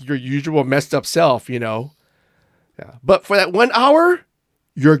like your usual messed up self, you know? Yeah. But for that 1 hour,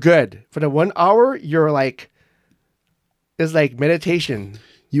 you're good. For the 1 hour, you're like, it's like meditation.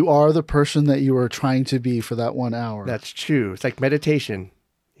 You are the person that you were trying to be for that 1 hour. That's true. It's like meditation,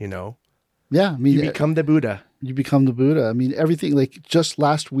 you know? Yeah. I mean, you become the Buddha. You become the Buddha. I mean, everything, like just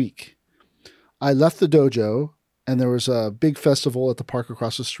last week, I left the dojo and there was a big festival at the park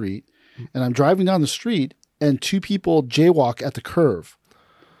across the street. And I'm driving down the street and two people jaywalk at the curve.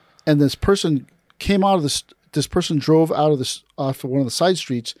 And this person came out of this person drove out of off of one of the side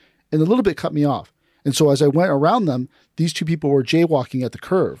streets and a little bit cut me off. And so as I went around them, these two people were jaywalking at the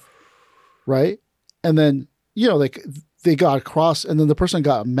curve. Right. And then, you know, like they got across and then the person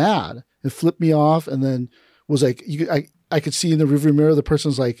got mad and flipped me off and then was like, I could see in the rearview mirror, the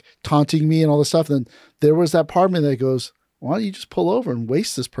person's like taunting me and all this stuff. And then there was that part of me that goes, why don't you just pull over and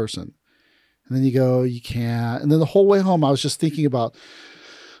waste this person? And then you go, you can't. And then the whole way home, I was just thinking about,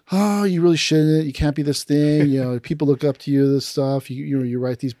 you really shouldn't. You can't be this thing. You know, people look up to you, this stuff. You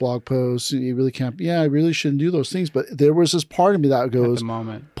write these blog posts. You really can't. Yeah, I really shouldn't do those things. But there was this part of me that goes, at the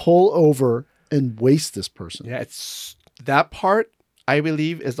moment, pull over and waste this person. Yeah, it's that part, I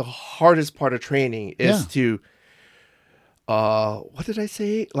believe, is the hardest part of training is to, what did I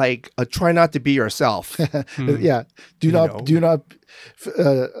say? Like, try not to be yourself. Yeah. Do not,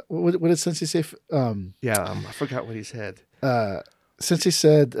 what did Sensei say? I forgot what he said. Sensei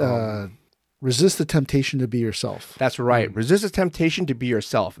said, resist the temptation to be yourself. That's right. Resist the temptation to be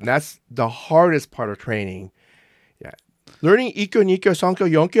yourself. And that's the hardest part of training. Yeah. Learning Ikkyo, Nikkyo, Sankyo,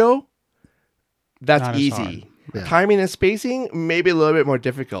 Yonkyo, that's not easy. Yeah. Timing and spacing, maybe a little bit more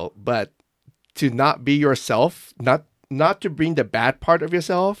difficult, but to not be yourself, not to bring the bad part of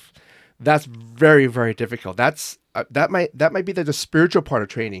yourself, that's very, very difficult. That's that might be the spiritual part of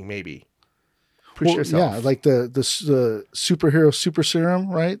training, maybe. Push yourself. Yeah, like the superhero super serum,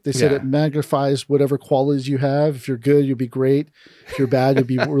 right? They said it magnifies whatever qualities you have. If you're good, you'll be great. If you're bad, you'll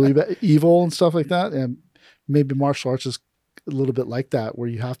be really evil and stuff like that. And maybe martial arts is a little bit like that, where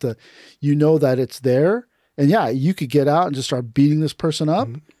you have to, you know that it's there. And yeah, you could get out and just start beating this person up,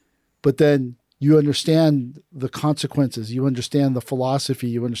 but then you understand the consequences. You understand the philosophy.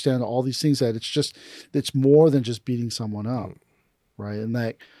 You understand all these things, that it's more than just beating someone up, right?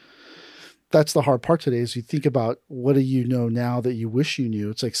 And that's the hard part today, is you think about, what do you know now that you wish you knew?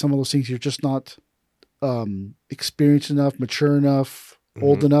 It's like some of those things you're just not experienced enough, mature enough,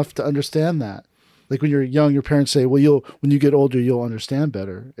 old enough to understand that. Like when you're young, your parents say, well, when you get older, you'll understand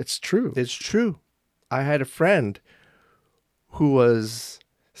better. It's true. It's true. I had a friend who was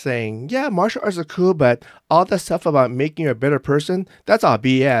saying, yeah, martial arts are cool, but all that stuff about making you a better person, that's all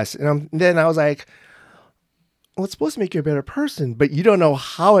BS. And then I was like, well, it's supposed to make you a better person, but you don't know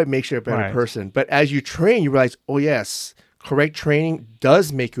how it makes you a better person. But as you train, you realize, oh, yes, correct training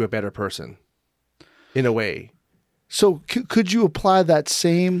does make you a better person in a way. So could you apply that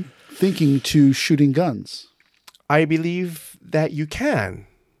same thinking to shooting guns? I believe that you can.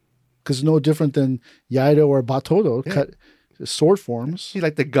 Because no different than Iaido or Batodo, cut sword forms. See,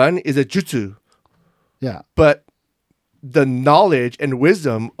 like the gun is a jutsu. Yeah. But the knowledge and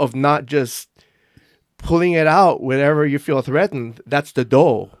wisdom of not just pulling it out whenever you feel threatened, that's the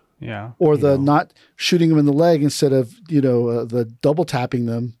do. Yeah. Or the not shooting them in the leg instead of, the double tapping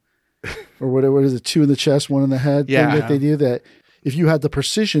them or whatever it is, 2 in the chest, 1 in the head thing that they do. That if you had the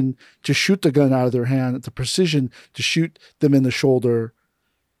precision to shoot the gun out of their hand, the precision to shoot them in the shoulder.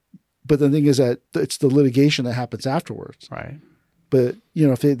 But the thing is that it's the litigation that happens afterwards. Right. But,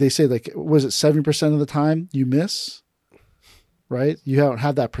 if they say was it 70% of the time you miss? Right? You don't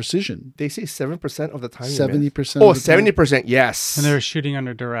have that precision. They say 7% of the time. 70%. Oh, 70%, yes. And they're shooting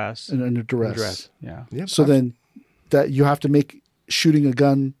under duress. And under duress. Yeah. Yep. So then that you have to make shooting a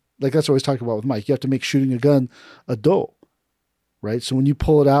gun, like that's what I was talking about with Mike. You have to make shooting a gun a do. Right? So when you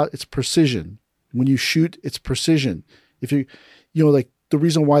pull it out, it's precision. When you shoot, it's precision. If you, the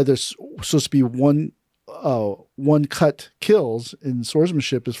reason why there's supposed to be one cut kills in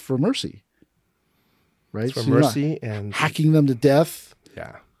swordsmanship is for mercy. Right? It's for mercy and hacking them to death.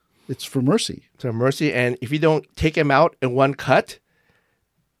 Yeah. It's for mercy. It's for mercy. And if you don't take them out in one cut,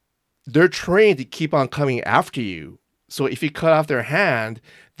 they're trained to keep on coming after you. So if you cut off their hand,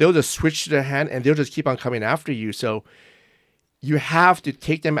 they'll just switch to their hand and they'll just keep on coming after you. So you have to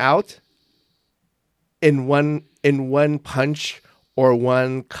take them out in one punch or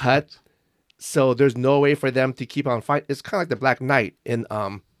one cut. So there's no way for them to keep on fighting. It's kind of like the Black Knight in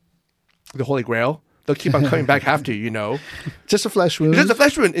the Holy Grail. They'll keep on coming back after you, Just a flesh wound. Just a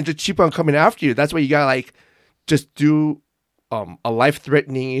flesh wound and just keep on coming after you. That's why you gotta just do a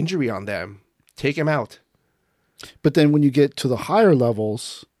life-threatening injury on them. Take them out. But then when you get to the higher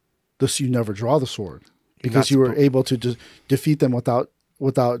levels, you never draw the sword because you were able to defeat them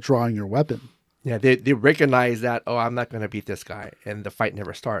without drawing your weapon. Yeah, they recognize that, I'm not going to beat this guy, and the fight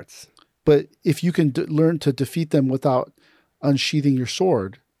never starts. But if you can learn to defeat them without unsheathing your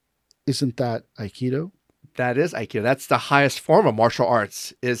sword, isn't that Aikido? That is Aikido. That's the highest form of martial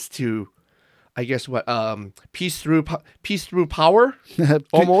arts, is to, I guess, peace through power,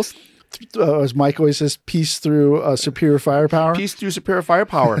 almost. As Mike always says, peace through superior firepower. Peace through superior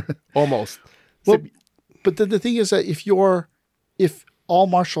firepower, almost. Well, but then the thing is that if all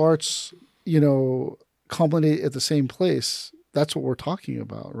martial arts, culminate at the same place, that's what we're talking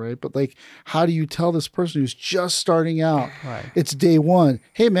about, right? But how do you tell this person who's just starting out? Right. It's day one.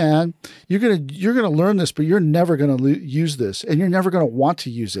 Hey, man, you're gonna learn this, but you're never gonna use this, and you're never gonna want to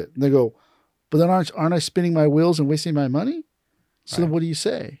use it. And they go, but then aren't I spinning my wheels and wasting my money? So then what do you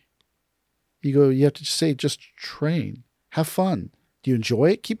say? You have to just say, just train, have fun. Do you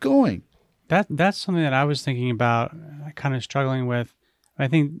enjoy it? Keep going. That's something that I was thinking about, kind of struggling with. I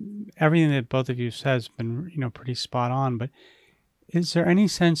think everything that both of you said has been, pretty spot on. But is there any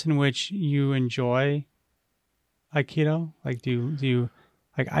sense in which you enjoy Aikido? Do you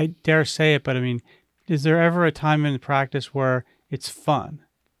I dare say it, but I mean, is there ever a time in practice where it's fun?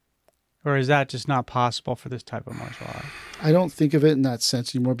 Or is that just not possible for this type of martial art? I don't think of it in that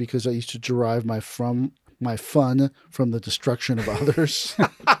sense anymore because I used to derive my fun from the destruction of others.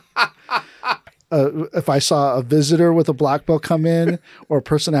 If I saw a visitor with a black belt come in, or a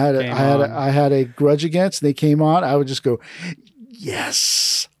person I had a grudge against, and they came on, I would just go,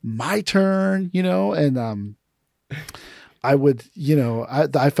 "Yes, my turn," and I would,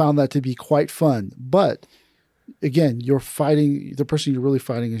 I found that to be quite fun. But again, you're fighting, the person you're really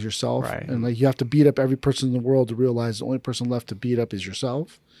fighting is yourself. Right. And you have to beat up every person in the world to realize the only person left to beat up is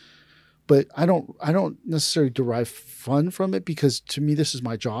yourself. But I don't necessarily derive fun from it because to me, this is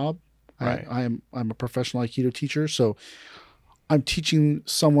my job. Right. I'm a professional Aikido teacher. So I'm teaching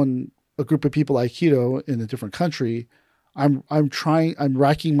a group of people Aikido in a different country. I'm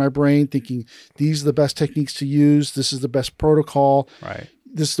racking my brain thinking these are the best techniques to use. This is the best protocol. Right.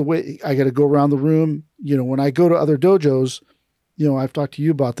 This is the way I got to go around the room. When I go to other dojos, I've talked to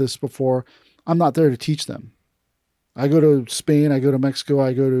you about this before. I'm not there to teach them. I go to Spain, I go to Mexico,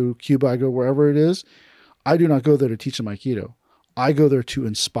 I go to Cuba, I go wherever it is. I do not go there to teach them Aikido. I go there to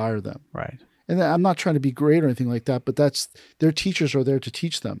inspire them. Right. And I'm not trying to be great or anything like that, but their teachers are there to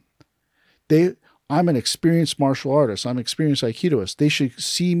teach them. I'm an experienced martial artist. I'm an experienced Aikidoist. They should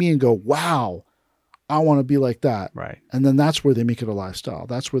see me and go, wow, I want to be like that. Right. And then that's where they make it a lifestyle.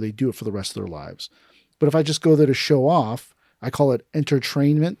 That's where they do it for the rest of their lives. But if I just go there to show off, I call it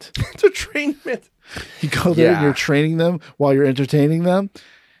entertainment. Entertainment. You go there and you're training them while you're entertaining them.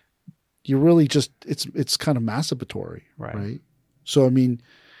 You really just, it's kind of masturbatory. Right. So, I mean,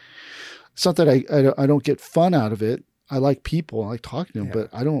 it's not that I don't get fun out of it. I like people. I like talking to them, but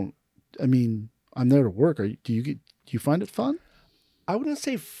I'm there to work. Do you find it fun? I wouldn't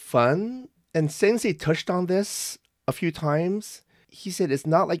say fun. And Sensei touched on this a few times. He said it's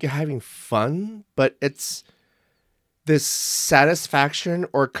not like you're having fun, but it's this satisfaction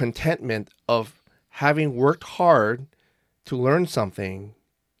or contentment of having worked hard to learn something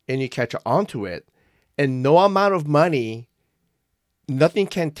and you catch on to it. And no amount of money, nothing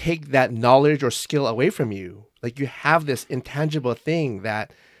can take that knowledge or skill away from you. Like you have this intangible thing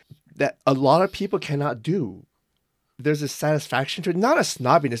that a lot of people cannot do. There's a satisfaction to it, not a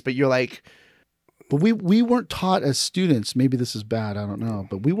snobbiness, but you're like. But we weren't taught as students, maybe this is bad, I don't know,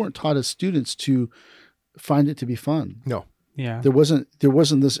 but we weren't taught as students to find it to be fun. No. Yeah. There wasn't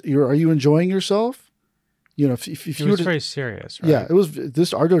this, are you enjoying yourself? You know, if it you was were very serious, right? Yeah, it was,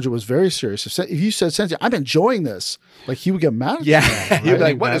 our dojo was very serious. If you said, Sensei, I'm enjoying this, like he would get mad at you. Yeah. He'd be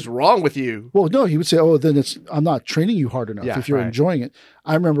like, what is wrong with you? Well, no, he would say, oh, then I'm not training you hard enough if you're enjoying it.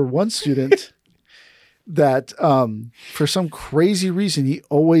 I remember one student that for some crazy reason, he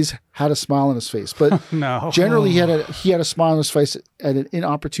always had a smile on his face. But generally he had a smile on his face at an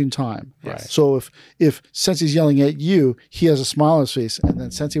inopportune time. Right. So if Sensei's yelling at you, he has a smile on his face. And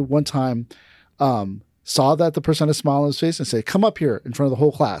then Sensei one time saw that the person had a smile on his face and said, come up here in front of the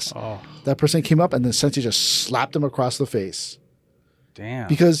whole class. Oh. That person came up and then Sensei just slapped him across the face. Damn.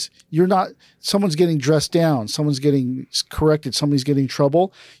 Because someone's getting dressed down, someone's getting corrected, somebody's getting in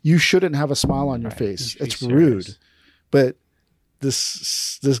trouble. You shouldn't have a smile on your face. It's rude. But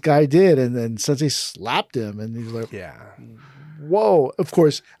this guy did, and then Sensei slapped him, and he's like, whoa. Of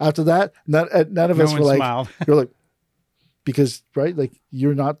course, after that, none of us were like, smiled. You're like, because, right? Like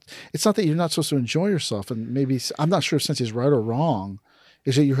it's not that you're not supposed to enjoy yourself. And maybe, I'm not sure if Sensei's right or wrong.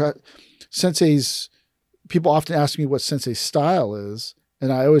 Is that Sensei's, people often ask me what Sensei's style is.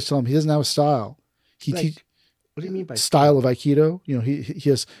 And I always tell them he doesn't have a style. What do you mean by style of Aikido? You know, he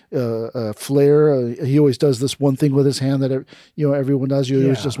has a flair. He always does this one thing with his hand that, everyone does. He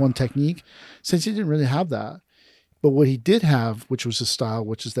always does one technique. Sensei didn't really have that. But what he did have, which was his style,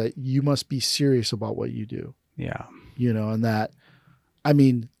 which is that you must be serious about what you do. Yeah. And that, I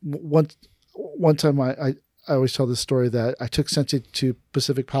mean, one time I always tell this story that I took Sensei to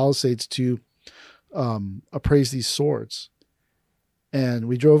Pacific Palisades to appraise these swords. And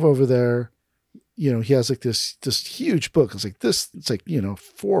we drove over there. He has like this huge book. It's like this, it's like, 4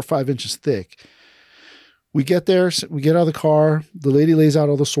 or 5 inches thick. We get there, we get out of the car, the lady lays out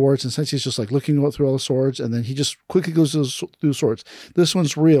all the swords, and Sensei's just like looking through all the swords, and then he just quickly goes through the swords. This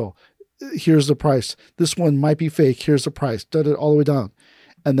one's real. Here's the price. This one might be fake. Here's the price. Did it all the way down.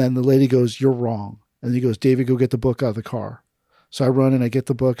 And then the lady goes, you're wrong. And he goes, David, go get the book out of the car. So I run and I get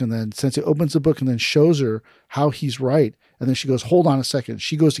the book, and then Sensei opens the book and then shows her how he's right. And then she goes, hold on a second.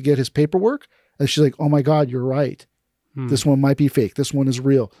 She goes to get his paperwork, and she's like, oh my God, you're right. This one might be fake. This one is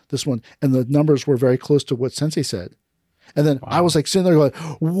real. This one. And the numbers were very close to what Sensei said. And then I was like sitting there going,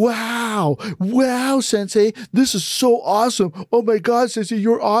 wow, Sensei, this is so awesome. Oh my God, Sensei,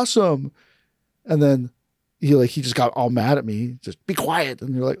 you're awesome. And then he just got all mad at me. Just be quiet.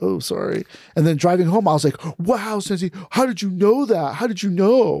 And you're like, oh, sorry. And then driving home, I was like, wow, Sensei, how did you know that? How did you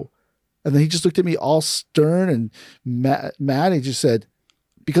know? And then he just looked at me all stern and mad. He just said,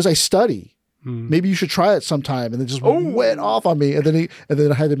 because I study. Maybe you should try it sometime. And then just went off on me. And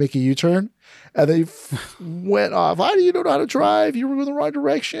then I had to make a U-turn. And then he went off. How do you know how to drive? You were in the wrong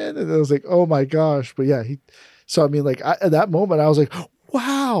direction. And I was like, oh my gosh. But yeah, at that moment, I was like,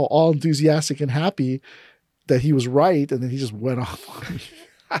 wow, all enthusiastic and happy that he was right. And then he just went off on me.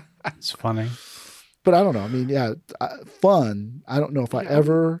 It's funny. But I don't know. I mean, yeah, fun. I don't know if I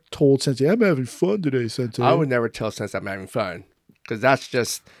ever told Sensei, I'm having fun today, Sensei. I would never tell Sensei I'm having fun, because that's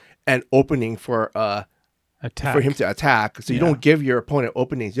just an opening for attack. For him to attack. So you don't give your opponent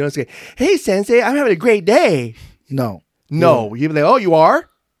openings. You don't say, hey, Sensei, I'm having a great day. No. You'd be like, oh, you are?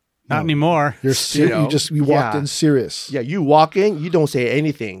 Not anymore. You're serious. You walked in serious. Yeah, you walk in, you don't say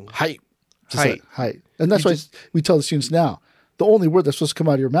anything. Height. Height. And that's why we tell the students now, the only word that's supposed to come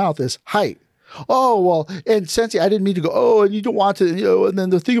out of your mouth is height. Oh, well, and Sensei, I didn't mean to go, and you don't want to, and then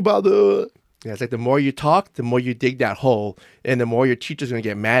the thing about Yeah, it's like the more you talk, the more you dig that hole, and the more your teacher's going to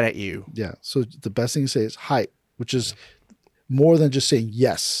get mad at you. Yeah. So the best thing to say is hi, which is more than just saying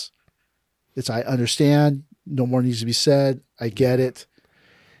yes. It's I understand. No more needs to be said. I get it.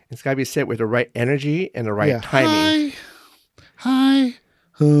 It's got to be said with the right energy and the right timing. Hi.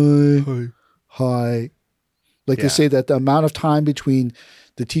 Like Yeah. they say that the amount of time between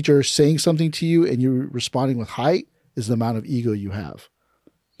the teacher saying something to you and you responding with hi is the amount of ego you have.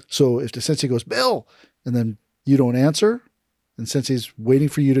 So if the sensei goes, Bill, and then you don't answer, and sensei's waiting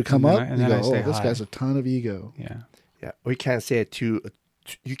for you to come up, and you then go, I say this hi. guy's a ton of ego. Yeah. Yeah, we can't say it too.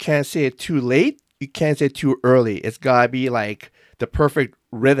 You can't say it too late. You can't say it too early. It's gotta be like the perfect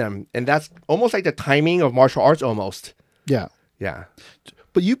rhythm, and that's almost like the timing of martial arts. Almost. Yeah. Yeah.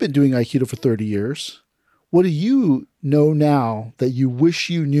 But you've been doing Aikido for 30 years. What do you know now that you wish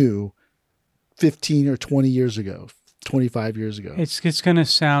you knew 15 or 20 years ago, 25 years ago? It's going to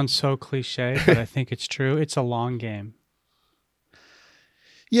sound so cliche, but I think it's true. It's a long game.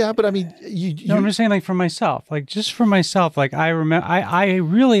 Yeah, but I mean, No, I'm just saying, like, for myself, like, just for myself, like, I remember, I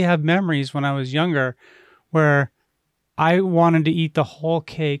really have memories when I was younger where I wanted to eat the whole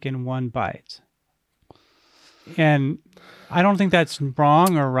cake in one bite. And I don't think that's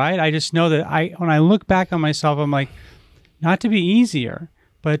wrong or right. I just know that when I look back on myself, I'm like, not to be easier,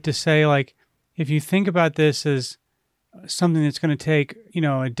 but to say, like, if you think about this as something that's going to take,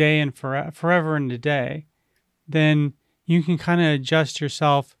 a day and forever and a day, then you can kind of adjust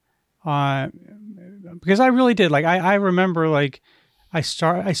yourself, because I really did. Like, I remember, like, I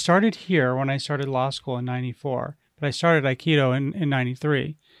started here when I started law school in 94, but I started Aikido in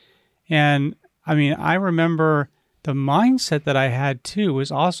 93. And I mean, I remember the mindset that I had too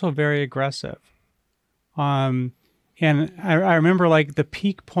was also very aggressive. And I remember, like, the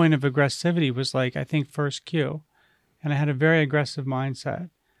peak point of aggressivity was, like, I think first Q, and I had a very aggressive mindset.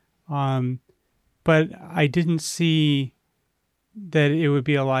 But I didn't see that it would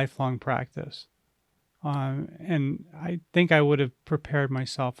be a lifelong practice. And I think I would have prepared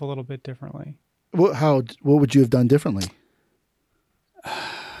myself a little bit differently. What would you have done differently?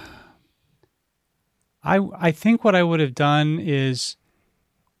 I think what I would have done is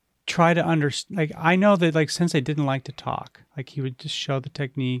try to understand. Like, I know that, like, Sensei didn't like to talk. Like, he would just show the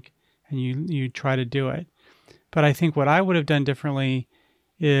technique and you try to do it. But I think what I would have done differently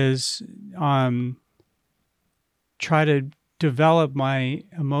is try to develop my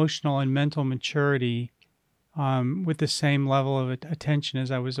emotional and mental maturity with the same level of attention as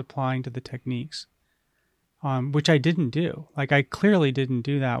I was applying to the techniques, which I didn't do. Like, I clearly didn't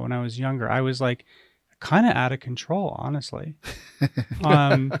do that when I was younger. I was, like, kind of out of control, honestly.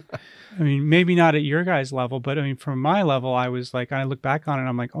 I mean, maybe not at your guys' level, but I mean, from my level, I was like, I look back on it,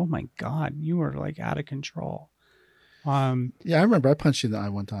 I'm like, oh my God, you were, like, out of control. Yeah, I remember I punched you in the eye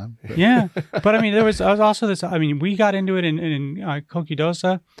one time. But. Yeah, but I mean, there was also this. I mean, we got into it in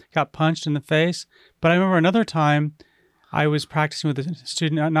Kokidosa, got punched in the face. But I remember another time, I was practicing with a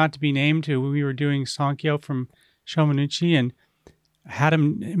student, not to be named, who we were doing Sankyo from Shomanuchi, and had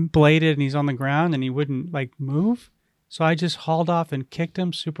him bladed, and he's on the ground, and he wouldn't, like, move. So I just hauled off and kicked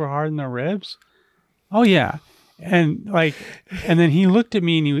him super hard in the ribs. Oh yeah. And, like, and then he looked at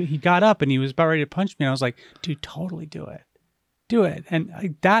me and he got up and he was about ready to punch me. And I was like, dude, totally do it. Do it. And,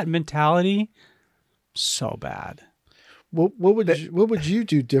 like, that mentality, so bad. What would you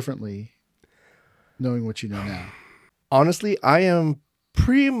do differently, knowing what you know now? Honestly, I am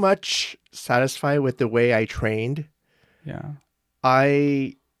pretty much satisfied with the way I trained. Yeah.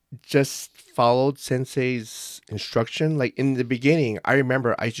 I just followed Sensei's instruction. Like, in the beginning, I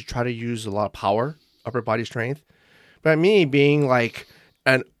remember I used to try to use a lot of power, upper body strength. But me being, like,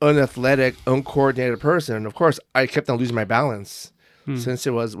 an unathletic, uncoordinated person, of course, I kept on losing my balance.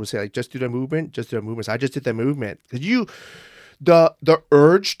 Sensei would say, like, just do the movement, just do the movement. So I just did the movement. Because the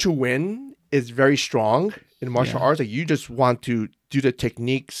urge to win is very strong in martial arts. Like, you just want to do the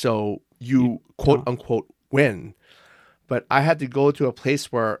technique so you quote unquote win. But I had to go to a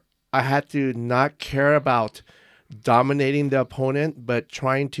place where I had to not care about dominating the opponent, but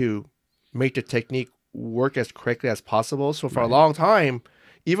trying to make the technique work as correctly as possible. So for a long time,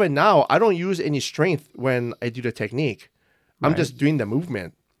 even now, I don't use any strength when I do the technique. I'm just doing the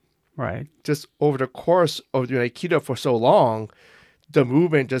movement. Right. Just over the course of doing Aikido for so long, the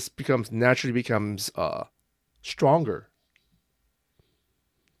movement just naturally becomes stronger.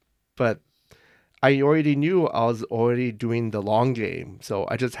 But I already knew I was already doing the long game, so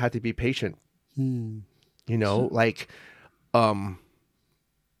I just had to be patient. You know, like,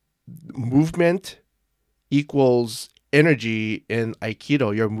 movement equals energy in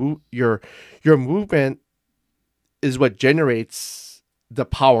Aikido. Your movement is what generates the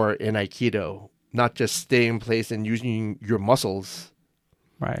power in Aikido, not just stay in place and using your muscles.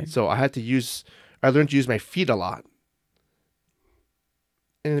 Right. So I learned to use my feet a lot.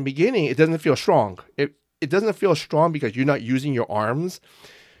 In the beginning, it doesn't feel strong. It doesn't feel strong because you're not using your arms.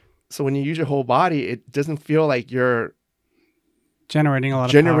 So when you use your whole body, it doesn't feel like you're generating a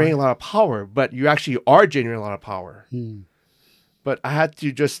lot of power, but you actually are generating a lot of power. But I had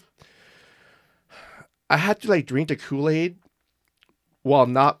to like drink the Kool-Aid while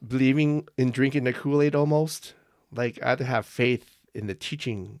not believing in drinking the Kool-Aid almost. Like I had to have faith in the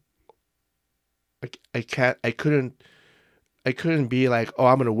teaching. Like I couldn't be like, oh,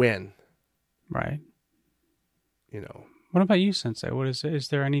 I'm going to win. Right. You know. What about you, Sensei? Is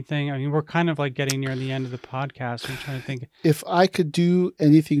there anything? I mean, we're kind of like getting near the end of the podcast. I'm trying to think. If I could do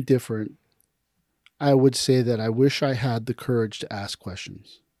anything different, I would say that I wish I had the courage to ask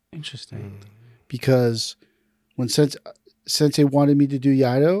questions. Interesting. Because when Sensei wanted me to do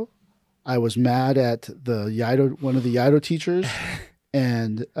Iaido, I was mad at one of the Iaido teachers,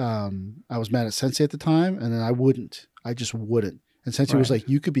 and I was mad at Sensei at the time, and then I just wouldn't. And Sensei was like,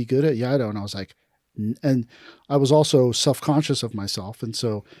 "You could be good at Iaido," and I was like, and I was also self-conscious of myself, and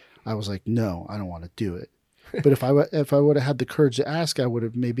so I was like, "No, I don't want to do it." But if I would have had the courage to ask, I would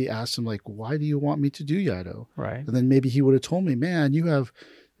have maybe asked him like, "Why do you want me to do Iaido?" Right. And then maybe he would have told me, "Man, you have,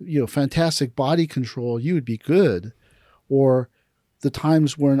 fantastic body control. You would be good." Or the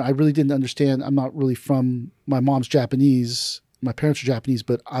times when I really didn't understand. I'm not really from, my mom's Japanese. My parents are Japanese,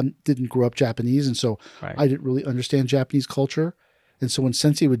 but I didn't grow up Japanese, and so I didn't really understand Japanese culture. And so when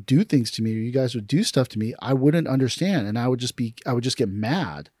Sensei would do things to me, or you guys would do stuff to me, I wouldn't understand, and I would just get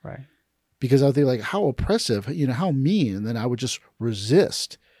mad, right? Because I would think like, how oppressive, how mean, and then I would just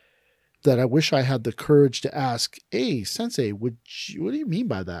resist. That I wish I had the courage to ask, "Hey, Sensei, what do you mean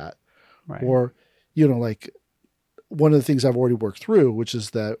by that?" Right. Or, like one of the things I've already worked through, which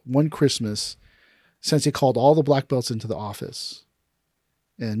is that one Christmas, Sensei called all the black belts into the office.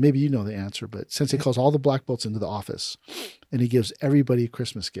 And maybe you know the answer, but Sensei calls all the black belts into the office, and he gives everybody a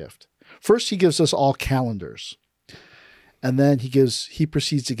Christmas gift. First, he gives us all calendars. And then he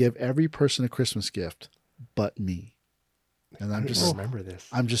proceeds to give every person a Christmas gift but me. And I'm just remember this.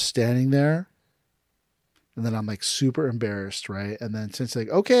 I'm just standing there. And then I'm like super embarrassed, right? And then Sensei like,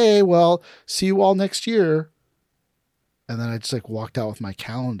 "Okay, well, see you all next year." And then I just like walked out with my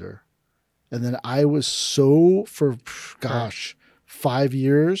calendar. And then I was so, for 5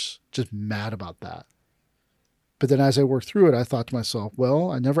 years, just mad about that. But then as I worked through it, I thought to myself,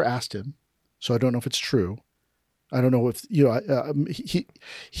 well, I never asked him, so I don't know if it's true. I don't know if,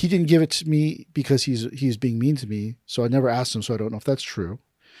 he didn't give it to me because he's being mean to me, so I never asked him, so I don't know if that's true.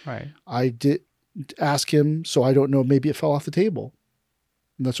 Right. I did ask him, so I don't know, maybe it fell off the table.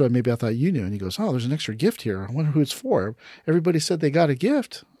 And that's why maybe I thought you knew. And he goes, "Oh, there's an extra gift here. I wonder who it's for. Everybody said they got a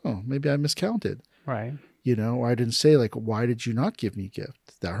gift. Oh, maybe I miscounted." Right. Or I didn't say like, "Why did you not give me a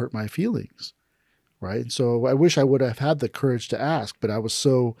gift?" That hurt my feelings. Right. And so I wish I would have had the courage to ask, but I was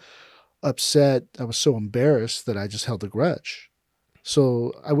so upset. I was so embarrassed that I just held a grudge.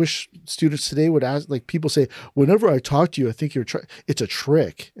 So I wish students today would ask, like people say, "Whenever I talk to you, I think it's a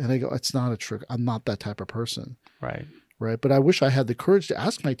trick." And I go, "It's not a trick. I'm not that type of person." Right. Right. But I wish I had the courage to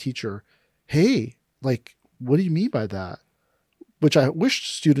ask my teacher, "Hey, like, what do you mean by that?" Which I wish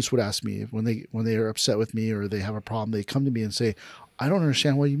students would ask me when they are upset with me or they have a problem. They come to me and say, "I don't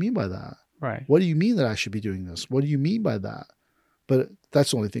understand what you mean by that. Right. What do you mean that I should be doing this? What do you mean by that?" But that's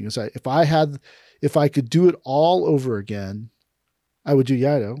the only thing is if I could do it all over again, I would do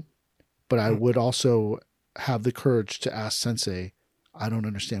Iaido, but I would also have the courage to ask Sensei, "I don't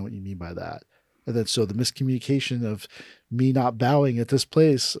understand what you mean by that." And then so the miscommunication of me not bowing at this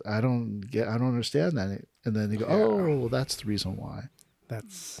place, I don't understand that. And then they go, "Oh, that's the reason why."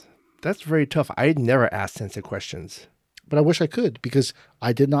 That's very tough. I never asked Sensei questions. But I wish I could, because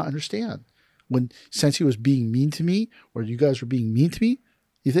I did not understand. When Sensei was being mean to me, or you guys were being mean to me,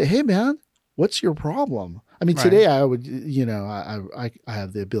 you say, "Hey man, what's your problem?" I mean, today I would, I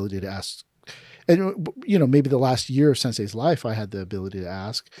have the ability to ask, and maybe the last year of Sensei's life, I had the ability to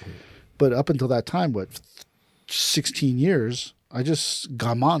ask. But up until that time, 16 years, I just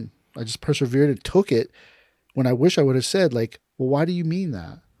gaman. I just persevered and took it when I wish I would have said, like, "Well, why do you mean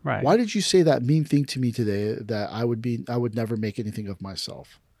that? Right. Why did you say that mean thing to me today that I would never make anything of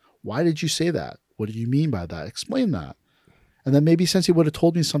myself? Why did you say that? What do you mean by that? Explain that." And then maybe Sensei would have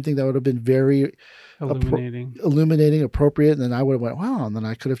told me something that would have been very illuminating, appropriate. And then I would have went, "Wow." And then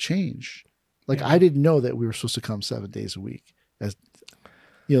I could have changed. Like, I didn't know that we were supposed to come 7 days a week. As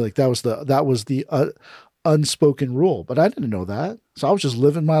like that was the unspoken rule, but I didn't know that. So I was just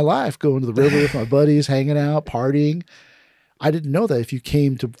living my life, going to the river with my buddies, hanging out, partying. I didn't know that if you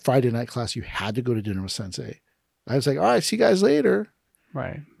came to Friday night class, you had to go to dinner with sensei. I was like, all right, see you guys later.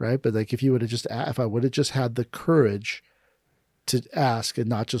 Right. Right. But like if you would have if I would have just had the courage to ask and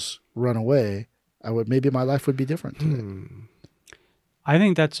not just run away, maybe my life would be different today. I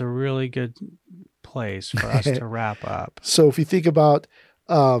think that's a really good place for us to wrap up. So if you think about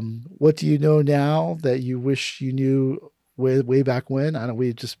what do you know now that you wish you knew way back when?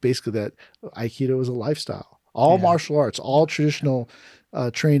 We just basically that Aikido is a lifestyle. All martial arts, all traditional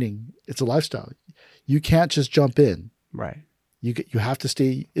training, it's a lifestyle. You can't just jump in. Right. You have to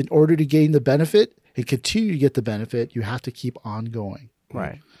stay in order to gain the benefit and continue to get the benefit. You have to keep on going.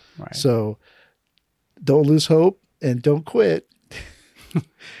 Right. Right. So don't lose hope and don't quit.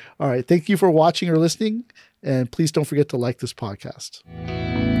 All right. Thank you for watching or listening. And please don't forget to like this podcast.